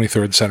Asheville on the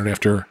 23rd, Saturday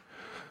after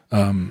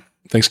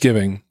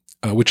Thanksgiving,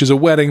 which is a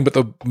wedding, but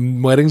the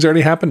wedding's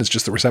already happened. It's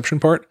just the reception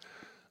part.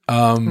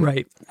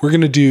 Right. We're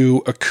going to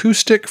do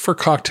acoustic for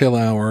cocktail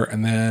hour,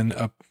 and then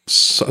a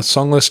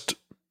song list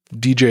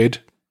DJ'd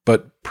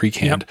but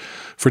pre-canned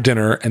for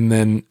dinner, and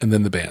then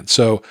the band.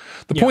 So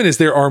the point is,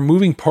 there are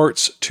moving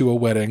parts to a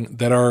wedding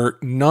that are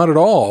not at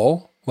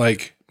all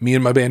like me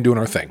and my band doing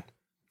our thing.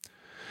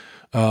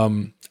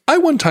 I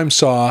one time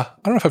saw, I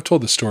don't know if I've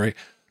told this story,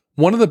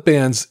 one of the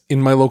bands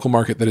in my local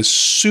market that is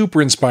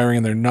super inspiring,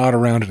 and they're not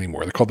around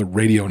anymore. They're called the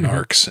Radio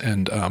Narcs.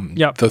 And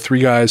the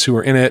three guys who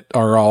are in it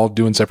are all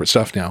doing separate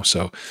stuff now.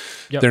 So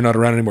they're not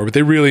around anymore. But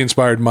they really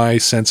inspired my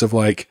sense of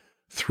like,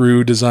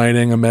 through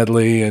designing a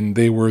medley, and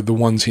they were the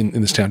ones in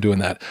this town doing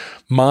that.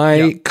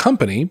 My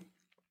company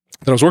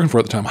that I was working for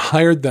at the time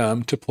hired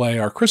them to play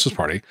our Christmas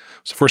party. It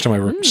was the first time I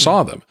ever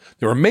saw them.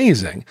 They were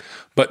amazing.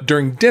 But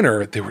during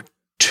dinner, they were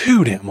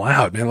too damn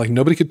loud, man. Like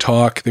nobody could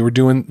talk. They were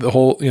doing the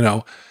whole,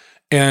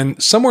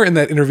 and somewhere in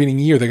that intervening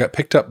year, they got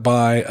picked up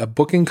by a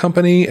booking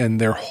company, and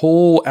their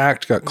whole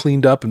act got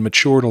cleaned up and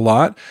matured a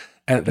lot.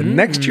 And at the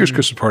next year's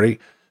Christmas party,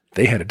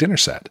 they had a dinner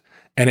set,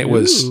 and it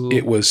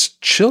was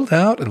chilled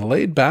out and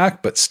laid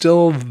back, but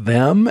still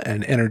them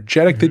and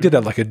energetic. They did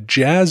like a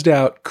jazzed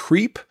out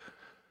Creep,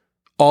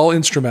 all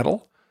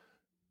instrumental,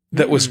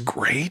 that was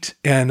great,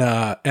 and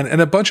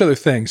a bunch of other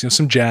things,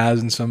 some jazz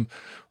and some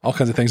all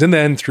kinds of things, and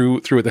then threw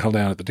it the hell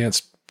down at the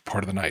dance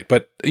part of the night.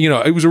 But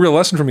it was a real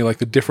lesson for me, like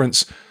the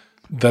difference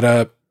that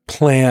a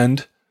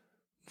planned,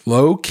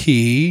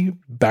 low-key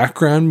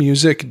background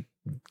music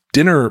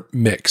dinner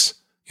mix,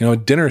 a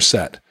dinner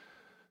set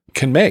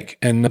can make.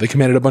 And they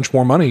commanded a bunch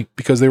more money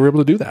because they were able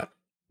to do that.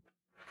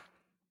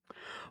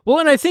 Well,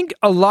 and I think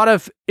a lot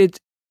of it,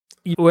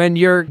 when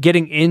you're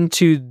getting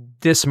into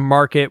this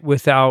market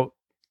without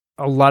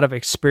a lot of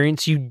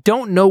experience, you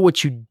don't know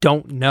what you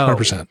don't know.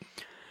 100%.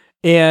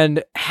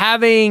 And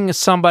having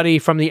somebody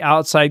from the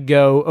outside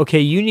go,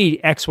 okay, you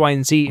need X, Y,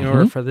 and Z in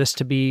order for this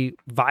to be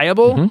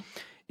viable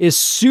is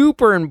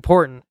super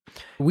important.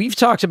 We've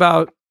talked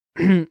about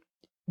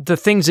the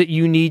things that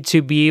you need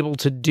to be able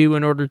to do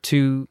in order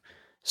to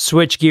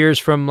switch gears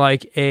from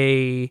like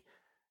a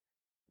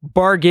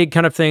bar gig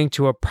kind of thing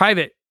to a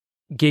private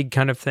gig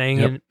kind of thing.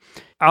 And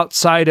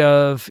outside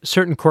of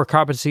certain core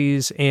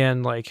competencies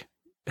and like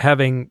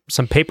having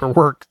some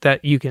paperwork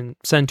that you can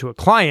send to a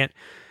client,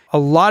 a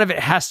lot of it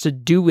has to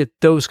do with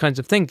those kinds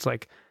of things.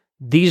 Like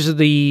these are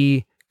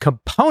the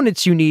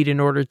components you need in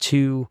order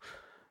to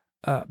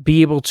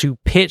be able to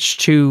pitch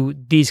to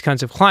these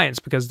kinds of clients,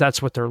 because that's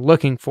what they're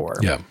looking for.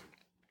 Yeah.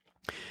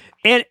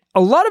 And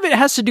a lot of it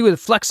has to do with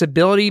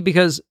flexibility,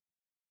 because,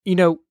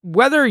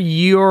 whether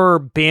your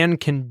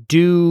band can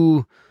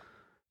do,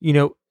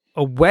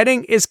 a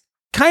wedding is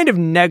kind of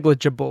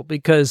negligible,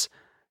 because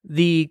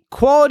the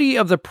quality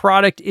of the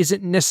product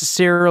isn't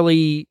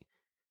necessarily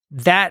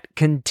that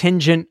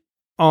contingent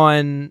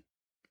on,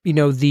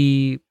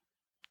 the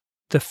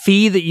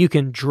fee that you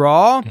can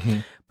draw,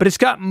 but it's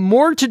got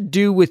more to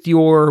do with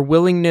your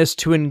willingness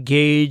to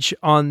engage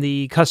on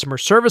the customer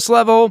service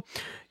level,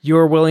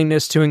 your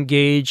willingness to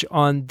engage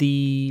on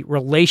the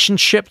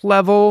relationship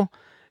level,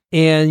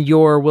 and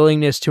your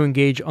willingness to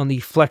engage on the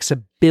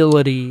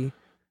flexibility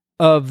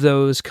of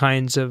those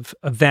kinds of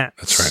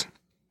events.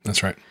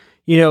 That's right.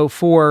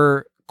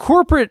 For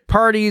corporate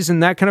parties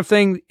and that kind of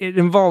thing, it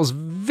involves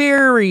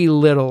very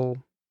little,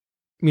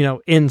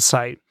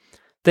 insight.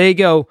 They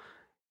go,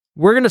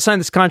 we're going to sign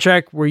this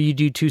contract where you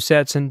do 2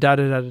 sets and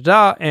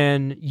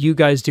and you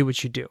guys do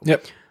what you do.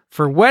 Yep.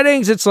 For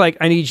weddings, it's like,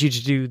 I need you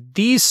to do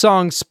these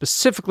songs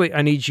specifically.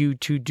 I need you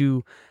to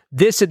do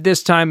this at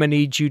this time. I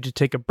need you to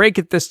take a break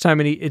at this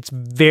time. It's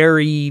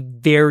very,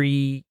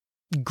 very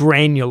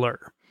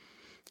granular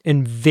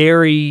and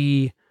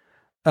very,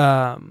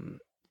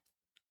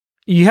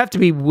 you have to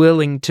be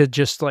willing to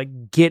just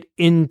like get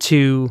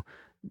into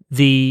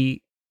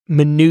the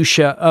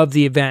minutia of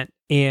the event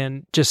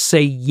and just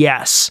say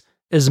yes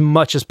as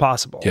much as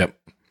possible.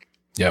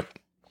 Yep.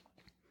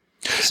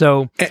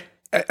 So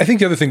I think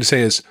the other thing to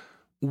say is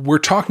we're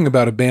talking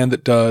about a band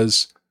that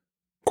does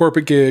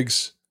corporate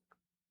gigs,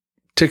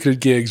 ticketed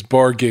gigs,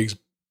 bar gigs,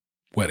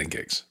 wedding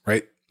gigs,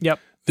 right? Yep.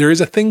 There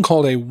is a thing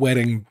called a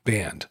wedding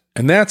band,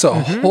 and that's a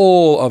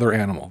whole other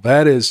animal.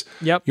 That is,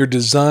 you're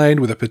designed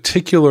with a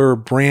particular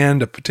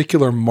brand, a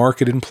particular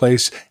market in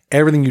place.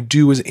 Everything you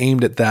do is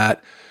aimed at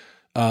that.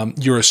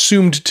 You're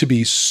assumed to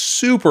be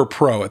super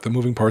pro at the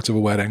moving parts of a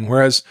wedding,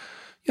 whereas,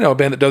 a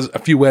band that does a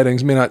few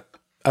weddings may not,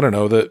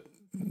 that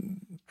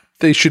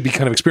they should be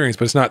kind of experienced,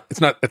 but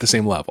it's not at the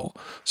same level.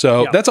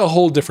 So that's a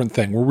whole different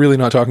thing. We're really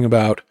not talking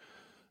about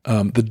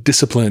the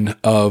discipline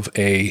of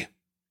a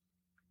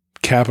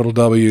capital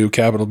W,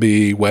 capital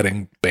B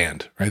wedding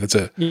band, right? It's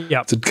a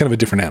kind of a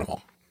different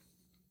animal.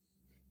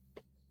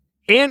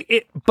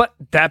 But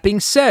that being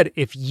said,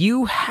 if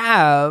you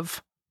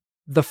have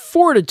the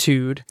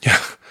fortitude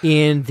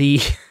in the,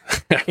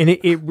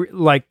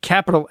 like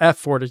capital F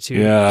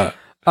fortitude,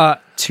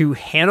 to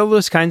handle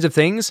those kinds of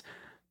things,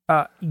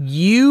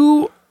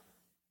 you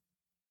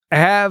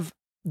have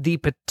the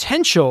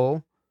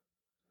potential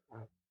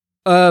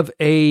of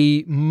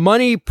a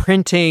money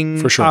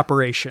printing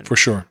operation. For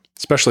sure.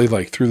 Especially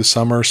like through the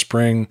summer,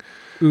 spring.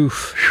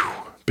 Oof. Whew,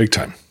 big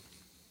time.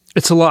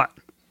 It's a lot.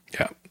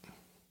 Yeah.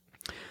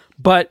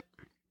 But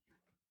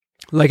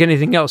like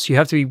anything else, you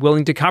have to be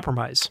willing to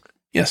compromise.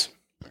 Yes.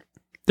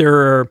 There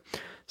are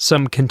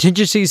some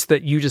contingencies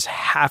that you just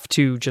have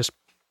to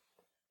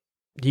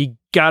you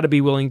got to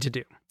be willing to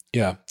do.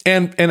 Yeah.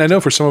 And I know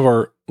for some of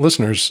our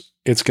listeners,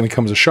 it's going to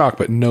come as a shock,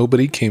 but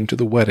nobody came to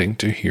the wedding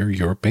to hear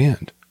your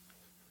band.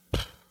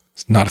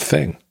 It's not a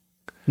thing.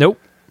 Nope.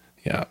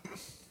 Yeah.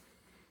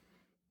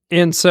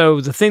 And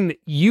so the thing that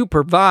you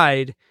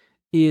provide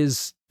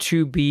is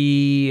to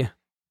be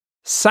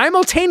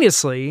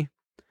simultaneously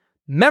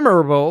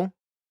memorable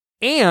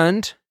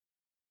and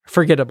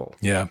forgettable.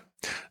 Yeah.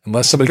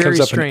 Unless somebody comes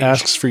up and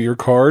asks for your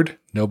card,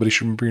 nobody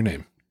should remember your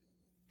name.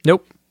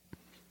 Nope.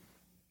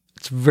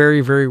 It's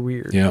very, very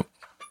weird. Yeah.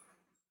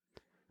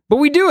 But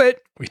we do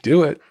it. We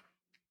do it.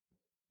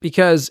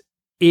 Because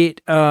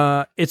it's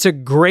a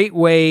great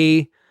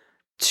way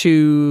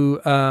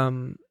to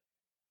kind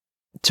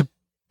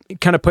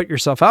of put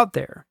yourself out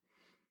there.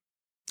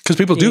 Because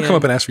people do come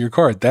up and ask for your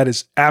card. That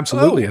is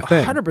absolutely a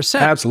thing. 100%.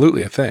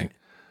 Absolutely a thing.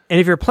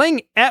 And if you're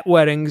playing at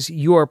weddings,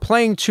 you are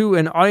playing to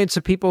an audience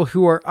of people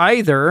who are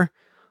either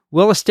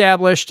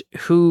well-established,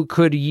 who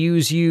could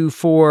use you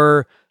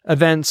for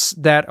events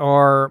that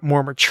are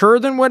more mature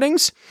than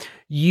weddings.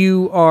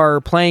 You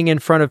are playing in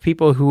front of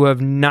people who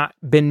have not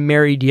been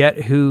married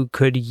yet, who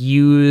could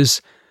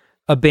use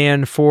a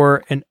band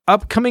for an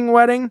upcoming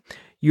wedding.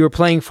 You're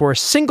playing for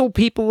single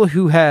people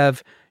who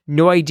have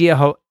no idea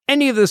how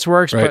any of this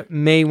works, right, but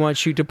may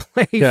want you to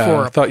play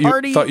for a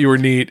party. Thought you were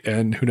neat,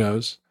 and who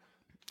knows?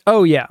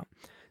 Oh, yeah.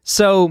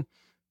 So,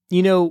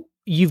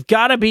 you've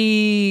got to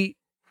be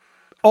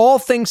all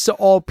things to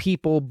all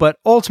people, but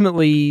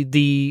ultimately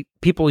the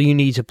people you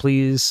need to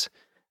please,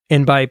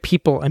 and by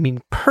people, I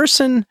mean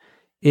person,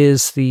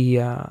 is the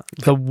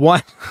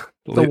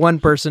one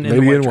person in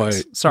the white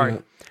dress. Sorry. Yeah.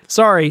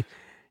 Sorry.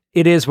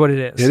 It is what it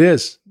is. It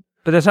is.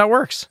 But that's how it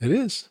works. It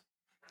is.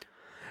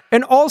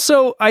 And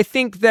also, I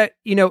think that,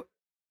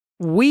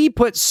 we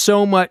put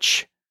so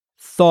much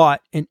thought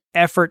and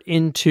effort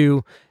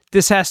into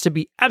this has to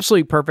be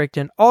absolutely perfect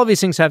and all of these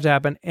things have to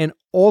happen. And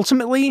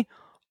ultimately,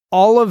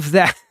 all of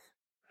that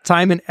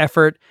time and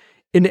effort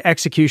into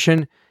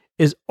execution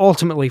is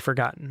ultimately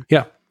forgotten.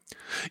 Yeah.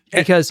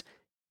 Because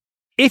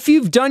if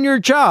you've done your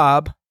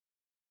job,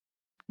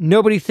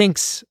 nobody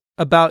thinks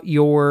about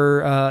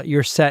your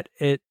set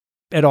at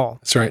all.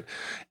 That's right.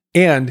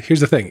 And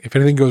here's the thing. If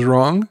anything goes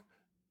wrong,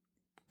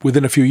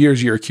 within a few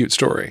years, you're a cute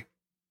story.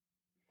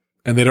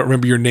 And they don't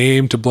remember your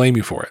name to blame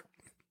you for it.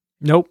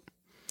 Nope.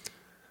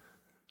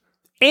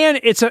 And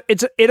it's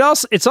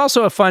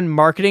also a fun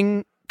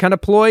marketing kind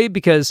of ploy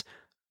because,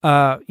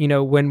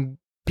 when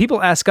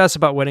people ask us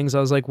about weddings, I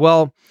was like,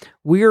 well,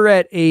 we're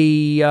at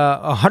a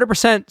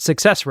 100%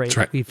 success rate. That's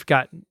right. We've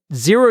got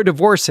 0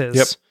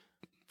 divorces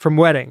from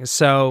weddings.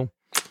 So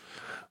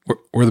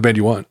we're the band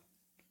you want.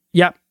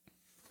 Yep.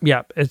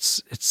 Yep.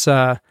 It's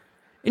and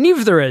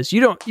even if there is,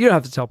 you don't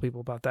have to tell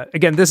people about that.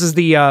 Again, this is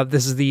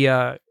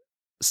the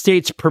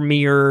state's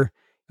premiere,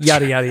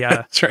 yada, yada, yada.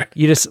 That's right.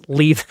 You just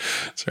leave.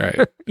 That's right.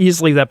 You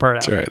just leave that part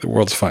out. That's right. The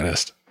world's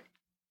finest.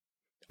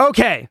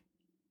 Okay.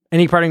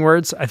 Any parting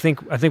words? I think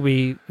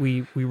we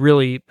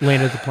really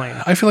landed the plane.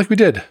 I feel like we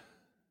did.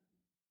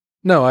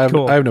 No, I have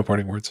Cool. I have no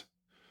parting words.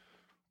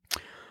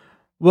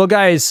 Well,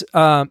 guys,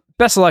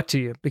 best of luck to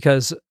you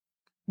because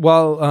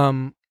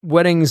while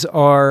weddings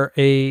are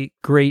a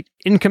great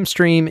income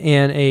stream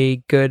and a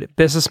good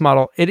business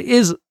model, it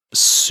is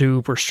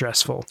super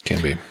stressful.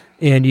 Can be.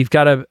 And you've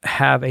got to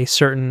have a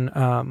certain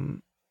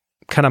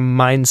kind of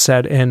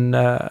mindset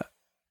and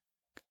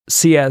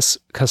CS,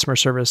 customer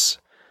service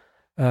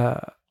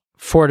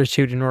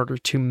fortitude in order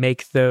to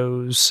make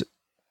those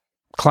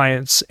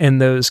clients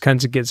and those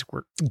kinds of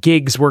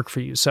gigs work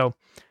for you. So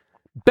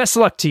best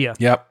of luck to you.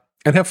 Yep.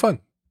 And have fun.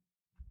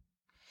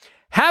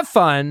 Have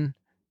fun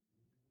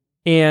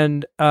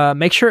and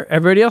make sure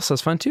everybody else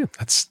has fun too.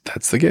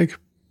 That's the gig.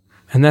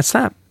 And that's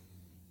that.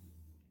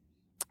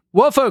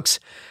 Well, folks,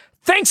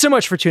 thanks so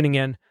much for tuning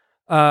in.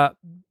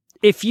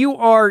 If you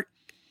are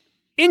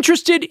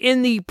interested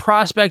in the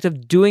prospect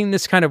of doing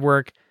this kind of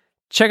work,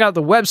 check out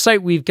the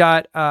website. We've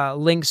got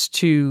links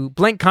to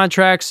blank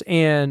contracts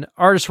and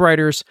artist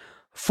writers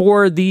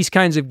for these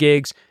kinds of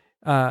gigs.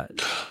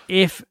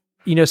 If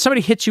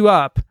somebody hits you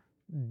up,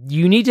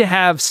 you need to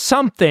have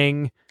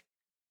something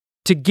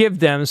to give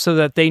them so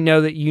that they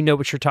know that you know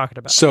what you're talking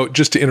about. So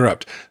just to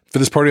interrupt, for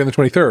this party on the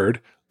 23rd,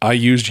 I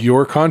used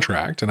your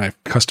contract and I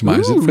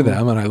customized it for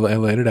them and I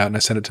laid it out and I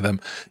sent it to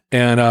them.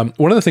 And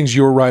one of the things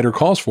your writer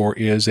calls for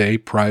is a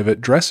private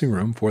dressing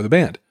room for the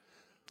band.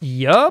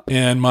 Yup.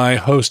 And my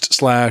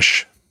host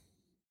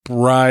 /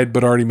 bride,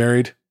 but already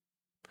married,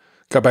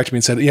 got back to me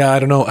and said, yeah, I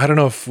don't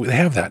know if they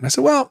have that. And I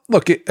said, well,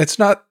 look, it's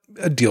not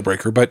a deal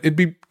breaker, but it'd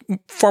be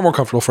far more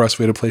comfortable for us if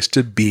we had a place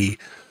to be.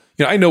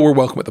 I know we're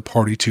welcome at the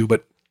party too,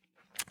 but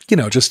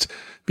just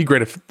be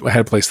great if I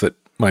had a place that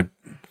my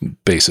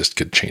bassist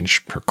could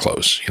change her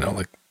clothes,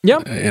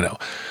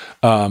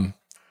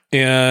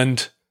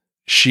 and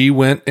she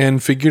went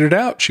and figured it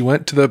out. She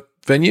went to the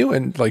venue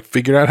and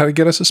figured out how to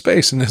get us a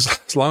space. And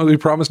as long as we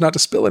promised not to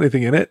spill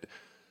anything in it,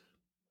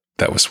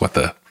 that was what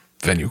the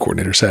venue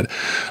coordinator said,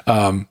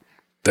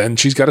 then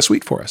she's got a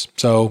suite for us.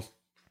 So,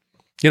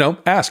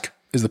 ask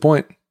is the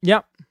point.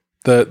 Yep.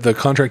 The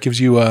contract gives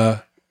you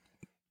a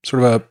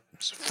sort of a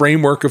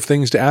framework of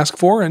things to ask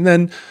for, and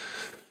then,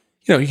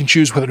 you can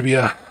choose whether to be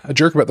a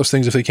jerk about those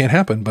things if they can't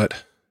happen.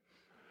 But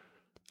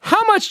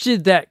how much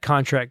did that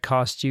contract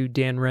cost you,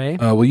 Dan Ray?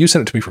 Well, you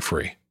sent it to me for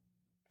free.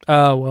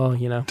 Oh, well,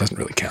 It doesn't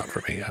really count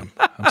for me. I'm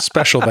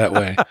special that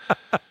way.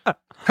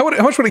 How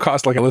much would it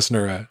cost like a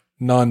listener, a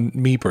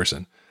non-me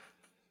person?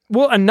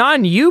 Well, a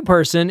non-you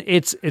person,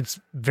 it's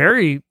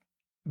very,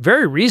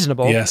 very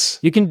reasonable. Yes.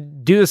 You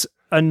can do this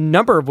a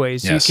number of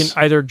ways. Yes. You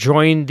can either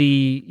join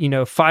the,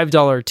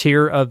 $5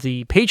 tier of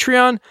the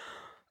Patreon,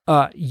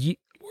 or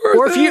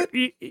if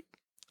you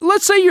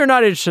let's say you're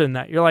not interested in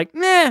that. You're like,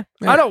 I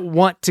don't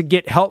want to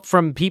get help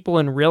from people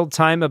in real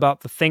time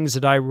about the things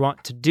that I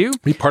want to do.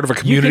 Be part of a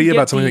community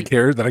about something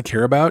that I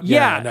care about.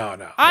 Yeah.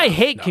 No. I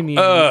hate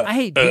community.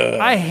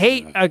 I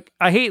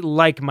hate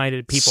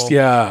like-minded people.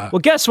 Yeah. Well,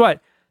 guess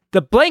what?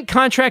 The blank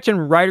contract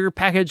and writer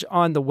package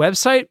on the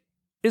website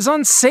is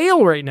on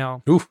sale right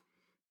now. Oof.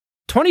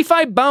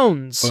 25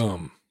 bones.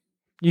 Boom.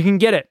 You can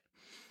get it.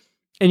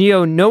 And you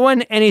owe no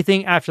one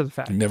anything after the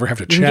fact. You never have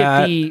to You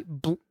chat. can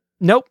get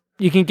nope.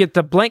 You can get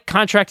the blank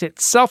contract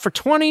itself for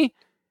 20,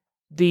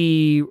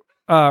 the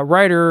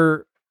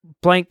writer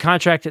blank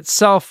contract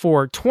itself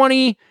for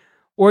 20,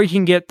 or you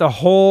can get the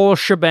whole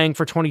shebang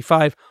for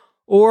 25,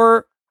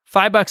 or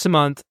 $5 a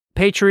month.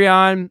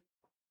 Patreon,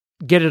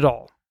 get it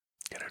all.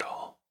 Get it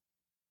all.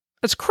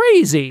 That's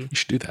crazy. You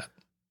should do that.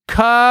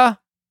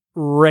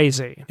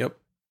 Crazy. Yep.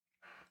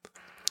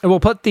 And we'll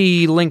put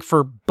the link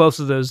for both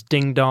of those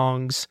ding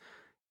dongs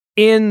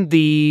in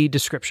the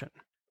description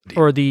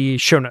or the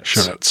show notes.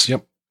 Show notes.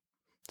 Yep.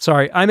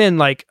 Sorry,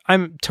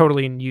 I'm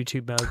totally in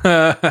YouTube mode.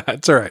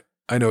 It's all right.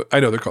 I know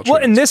they're called show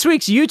Well, notes. and this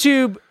week's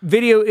YouTube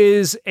video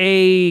is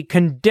a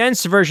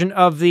condensed version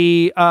of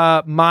the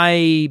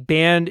my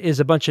band is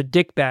a bunch of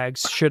dick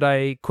bags. Should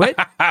I quit?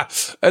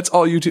 That's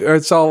all YouTube.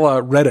 It's all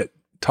Reddit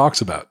talks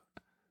about.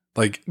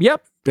 Like,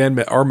 Yep.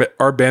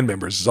 Our band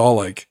members is all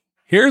like,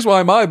 here's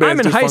why my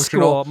band's I'm in high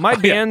dysfunctional. school. My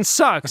band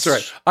sucks.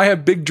 That's right. I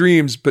have big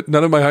dreams, but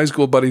none of my high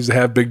school buddies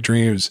have big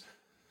dreams.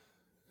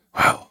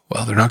 Wow.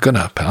 Well, they're not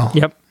gonna, pal.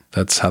 Yep.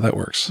 That's how that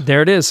works.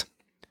 There it is.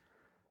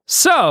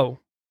 So,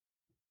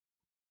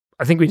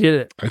 I think we did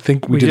it. I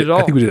think we did it all.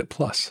 I think we did it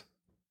plus.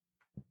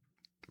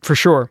 For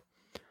sure.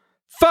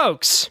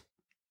 Folks,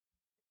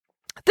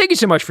 thank you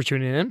so much for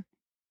tuning in.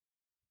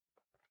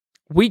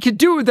 We could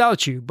do it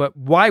without you, but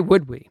why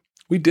would we?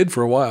 We did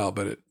for a while,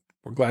 but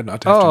we're glad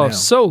not to have to now.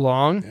 So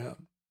long. Yeah.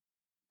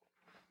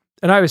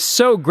 And I was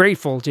so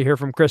grateful to hear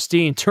from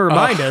Christine to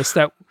remind us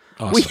that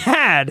awesome. we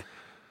had,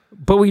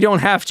 but we don't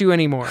have to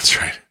anymore. That's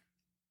right.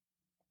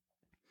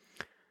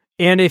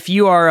 And if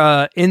you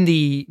are in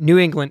the New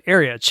England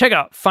area, check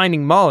out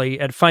Finding Molly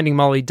at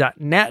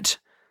findingmolly.net.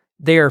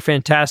 They are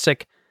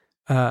fantastic.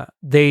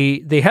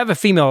 They have a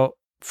female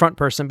front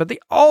person, but they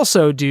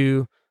also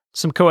do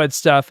some co-ed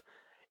stuff.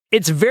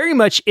 It's very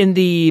much in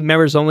the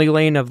members only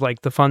lane of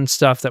like the fun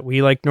stuff that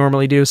we like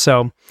normally do.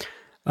 So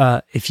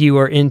if you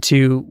are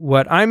into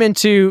what I'm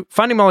into,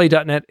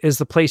 findingmolly.net is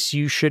the place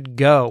you should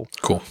go.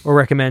 Cool. Or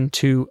recommend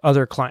to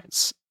other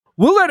clients.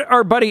 We'll let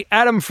our buddy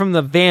Adam from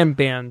the Van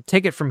Band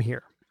take it from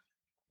here.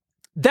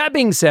 That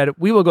being said,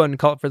 we will go ahead and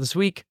call it for this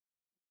week.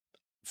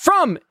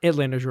 From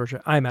Atlanta,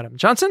 Georgia, I'm Adam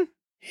Johnson.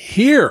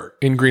 Here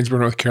in Greensboro,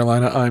 North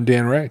Carolina, I'm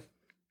Dan Ray.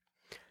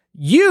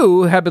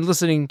 You have been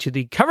listening to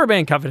the Cover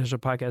Band Confidential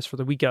podcast for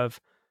the week of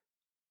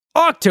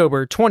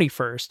October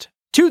 21st,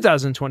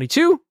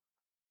 2022.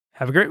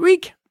 Have a great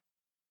week.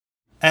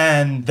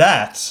 And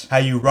that's how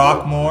you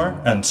rock more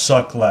and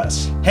suck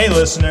less. Hey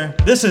listener,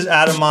 this is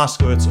Adam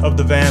Moskowitz of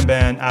the Van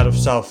Band out of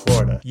South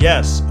Florida.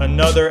 Yes,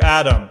 another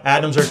Adam.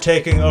 Adams are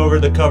taking over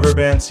the cover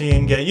band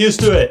scene. Get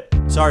used to it.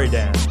 Sorry,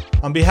 Dan.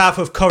 On behalf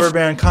of Cover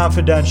Band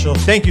Confidential,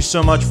 thank you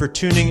so much for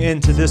tuning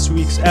in to this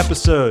week's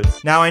episode.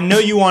 Now I know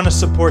you want to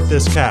support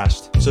this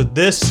cast, so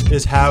this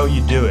is how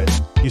you do it.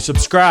 You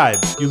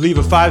subscribe, you leave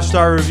a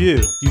 5-star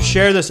review, you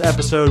share this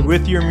episode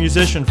with your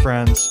musician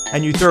friends,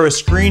 and you throw a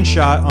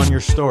screenshot on your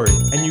story.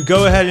 And you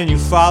go ahead and you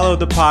follow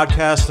the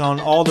podcast on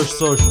all their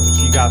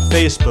socials. You got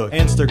Facebook,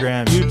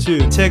 Instagram,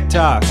 YouTube,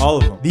 TikTok, all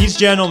of them. These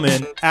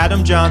gentlemen,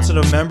 Adam Johnson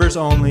of Members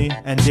Only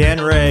and Dan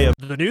Ray of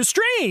The New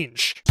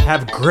Strange,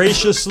 have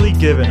graciously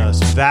given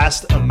us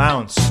vast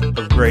amounts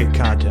of great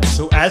content.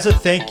 So as a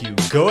thank you,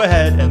 go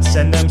ahead and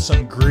send them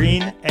some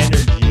green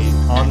energy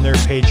on their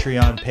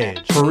Patreon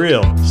page. For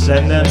real,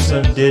 send them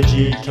some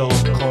digital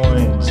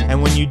coins.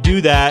 And when you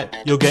do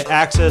that, you'll get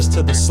access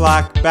to the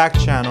Slack back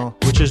channel,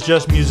 which is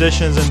just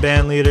musicians and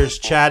band leaders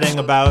chatting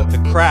about the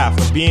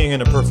craft of being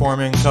in a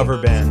performing cover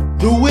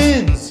band. The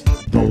wins!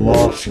 The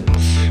losses.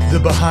 The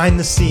behind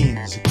the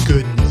scenes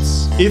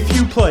goodness. If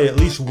you play at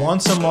least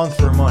once a month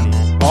for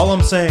money, all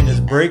I'm saying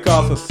is break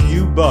off a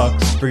few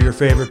bucks for your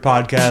favorite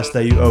podcast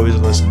that you always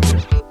listen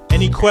to. And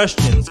Any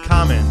questions,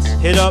 comments,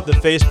 hit up the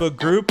Facebook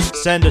group,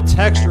 send a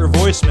text or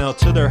voicemail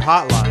to their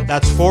hotline.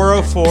 That's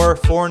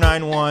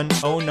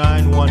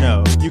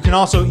 404-491-0910. You can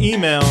also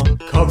email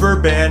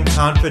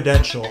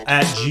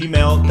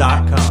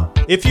coverbandconfidential@gmail.com.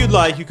 If you'd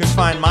like, you can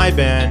find my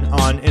band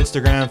on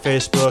Instagram,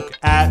 Facebook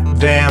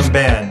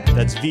 @VamBand.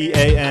 That's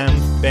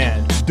VAM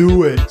Band.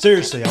 Do it.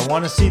 Seriously, I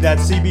want to see that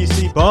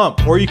CBC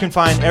bump. Or you can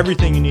find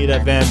everything you need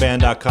at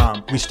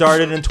VamBand.com. We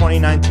started in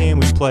 2019.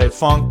 We play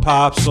funk,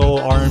 pop, soul,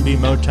 R&B,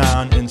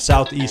 Motown in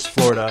Southeast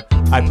Florida.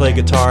 I play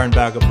guitar and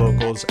backup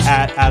vocals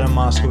at Adam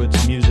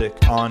Moskowitz Music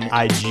on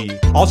IG.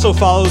 Also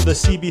follow the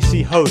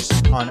CBC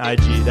host on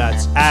IG.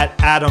 That's at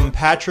Adam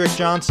Patrick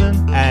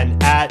Johnson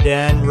and at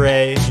Dan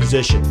Ray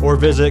Musician. Or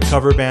visit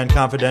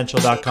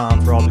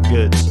coverbandconfidential.com for all the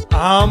goods.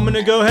 I'm going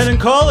to go ahead and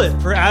call it.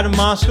 For Adam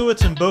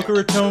Moskowitz in Boca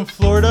Raton,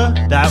 Florida,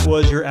 that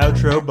was your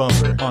outro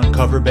bumper on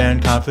Cover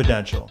Band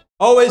Confidential.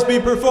 Always be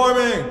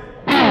performing!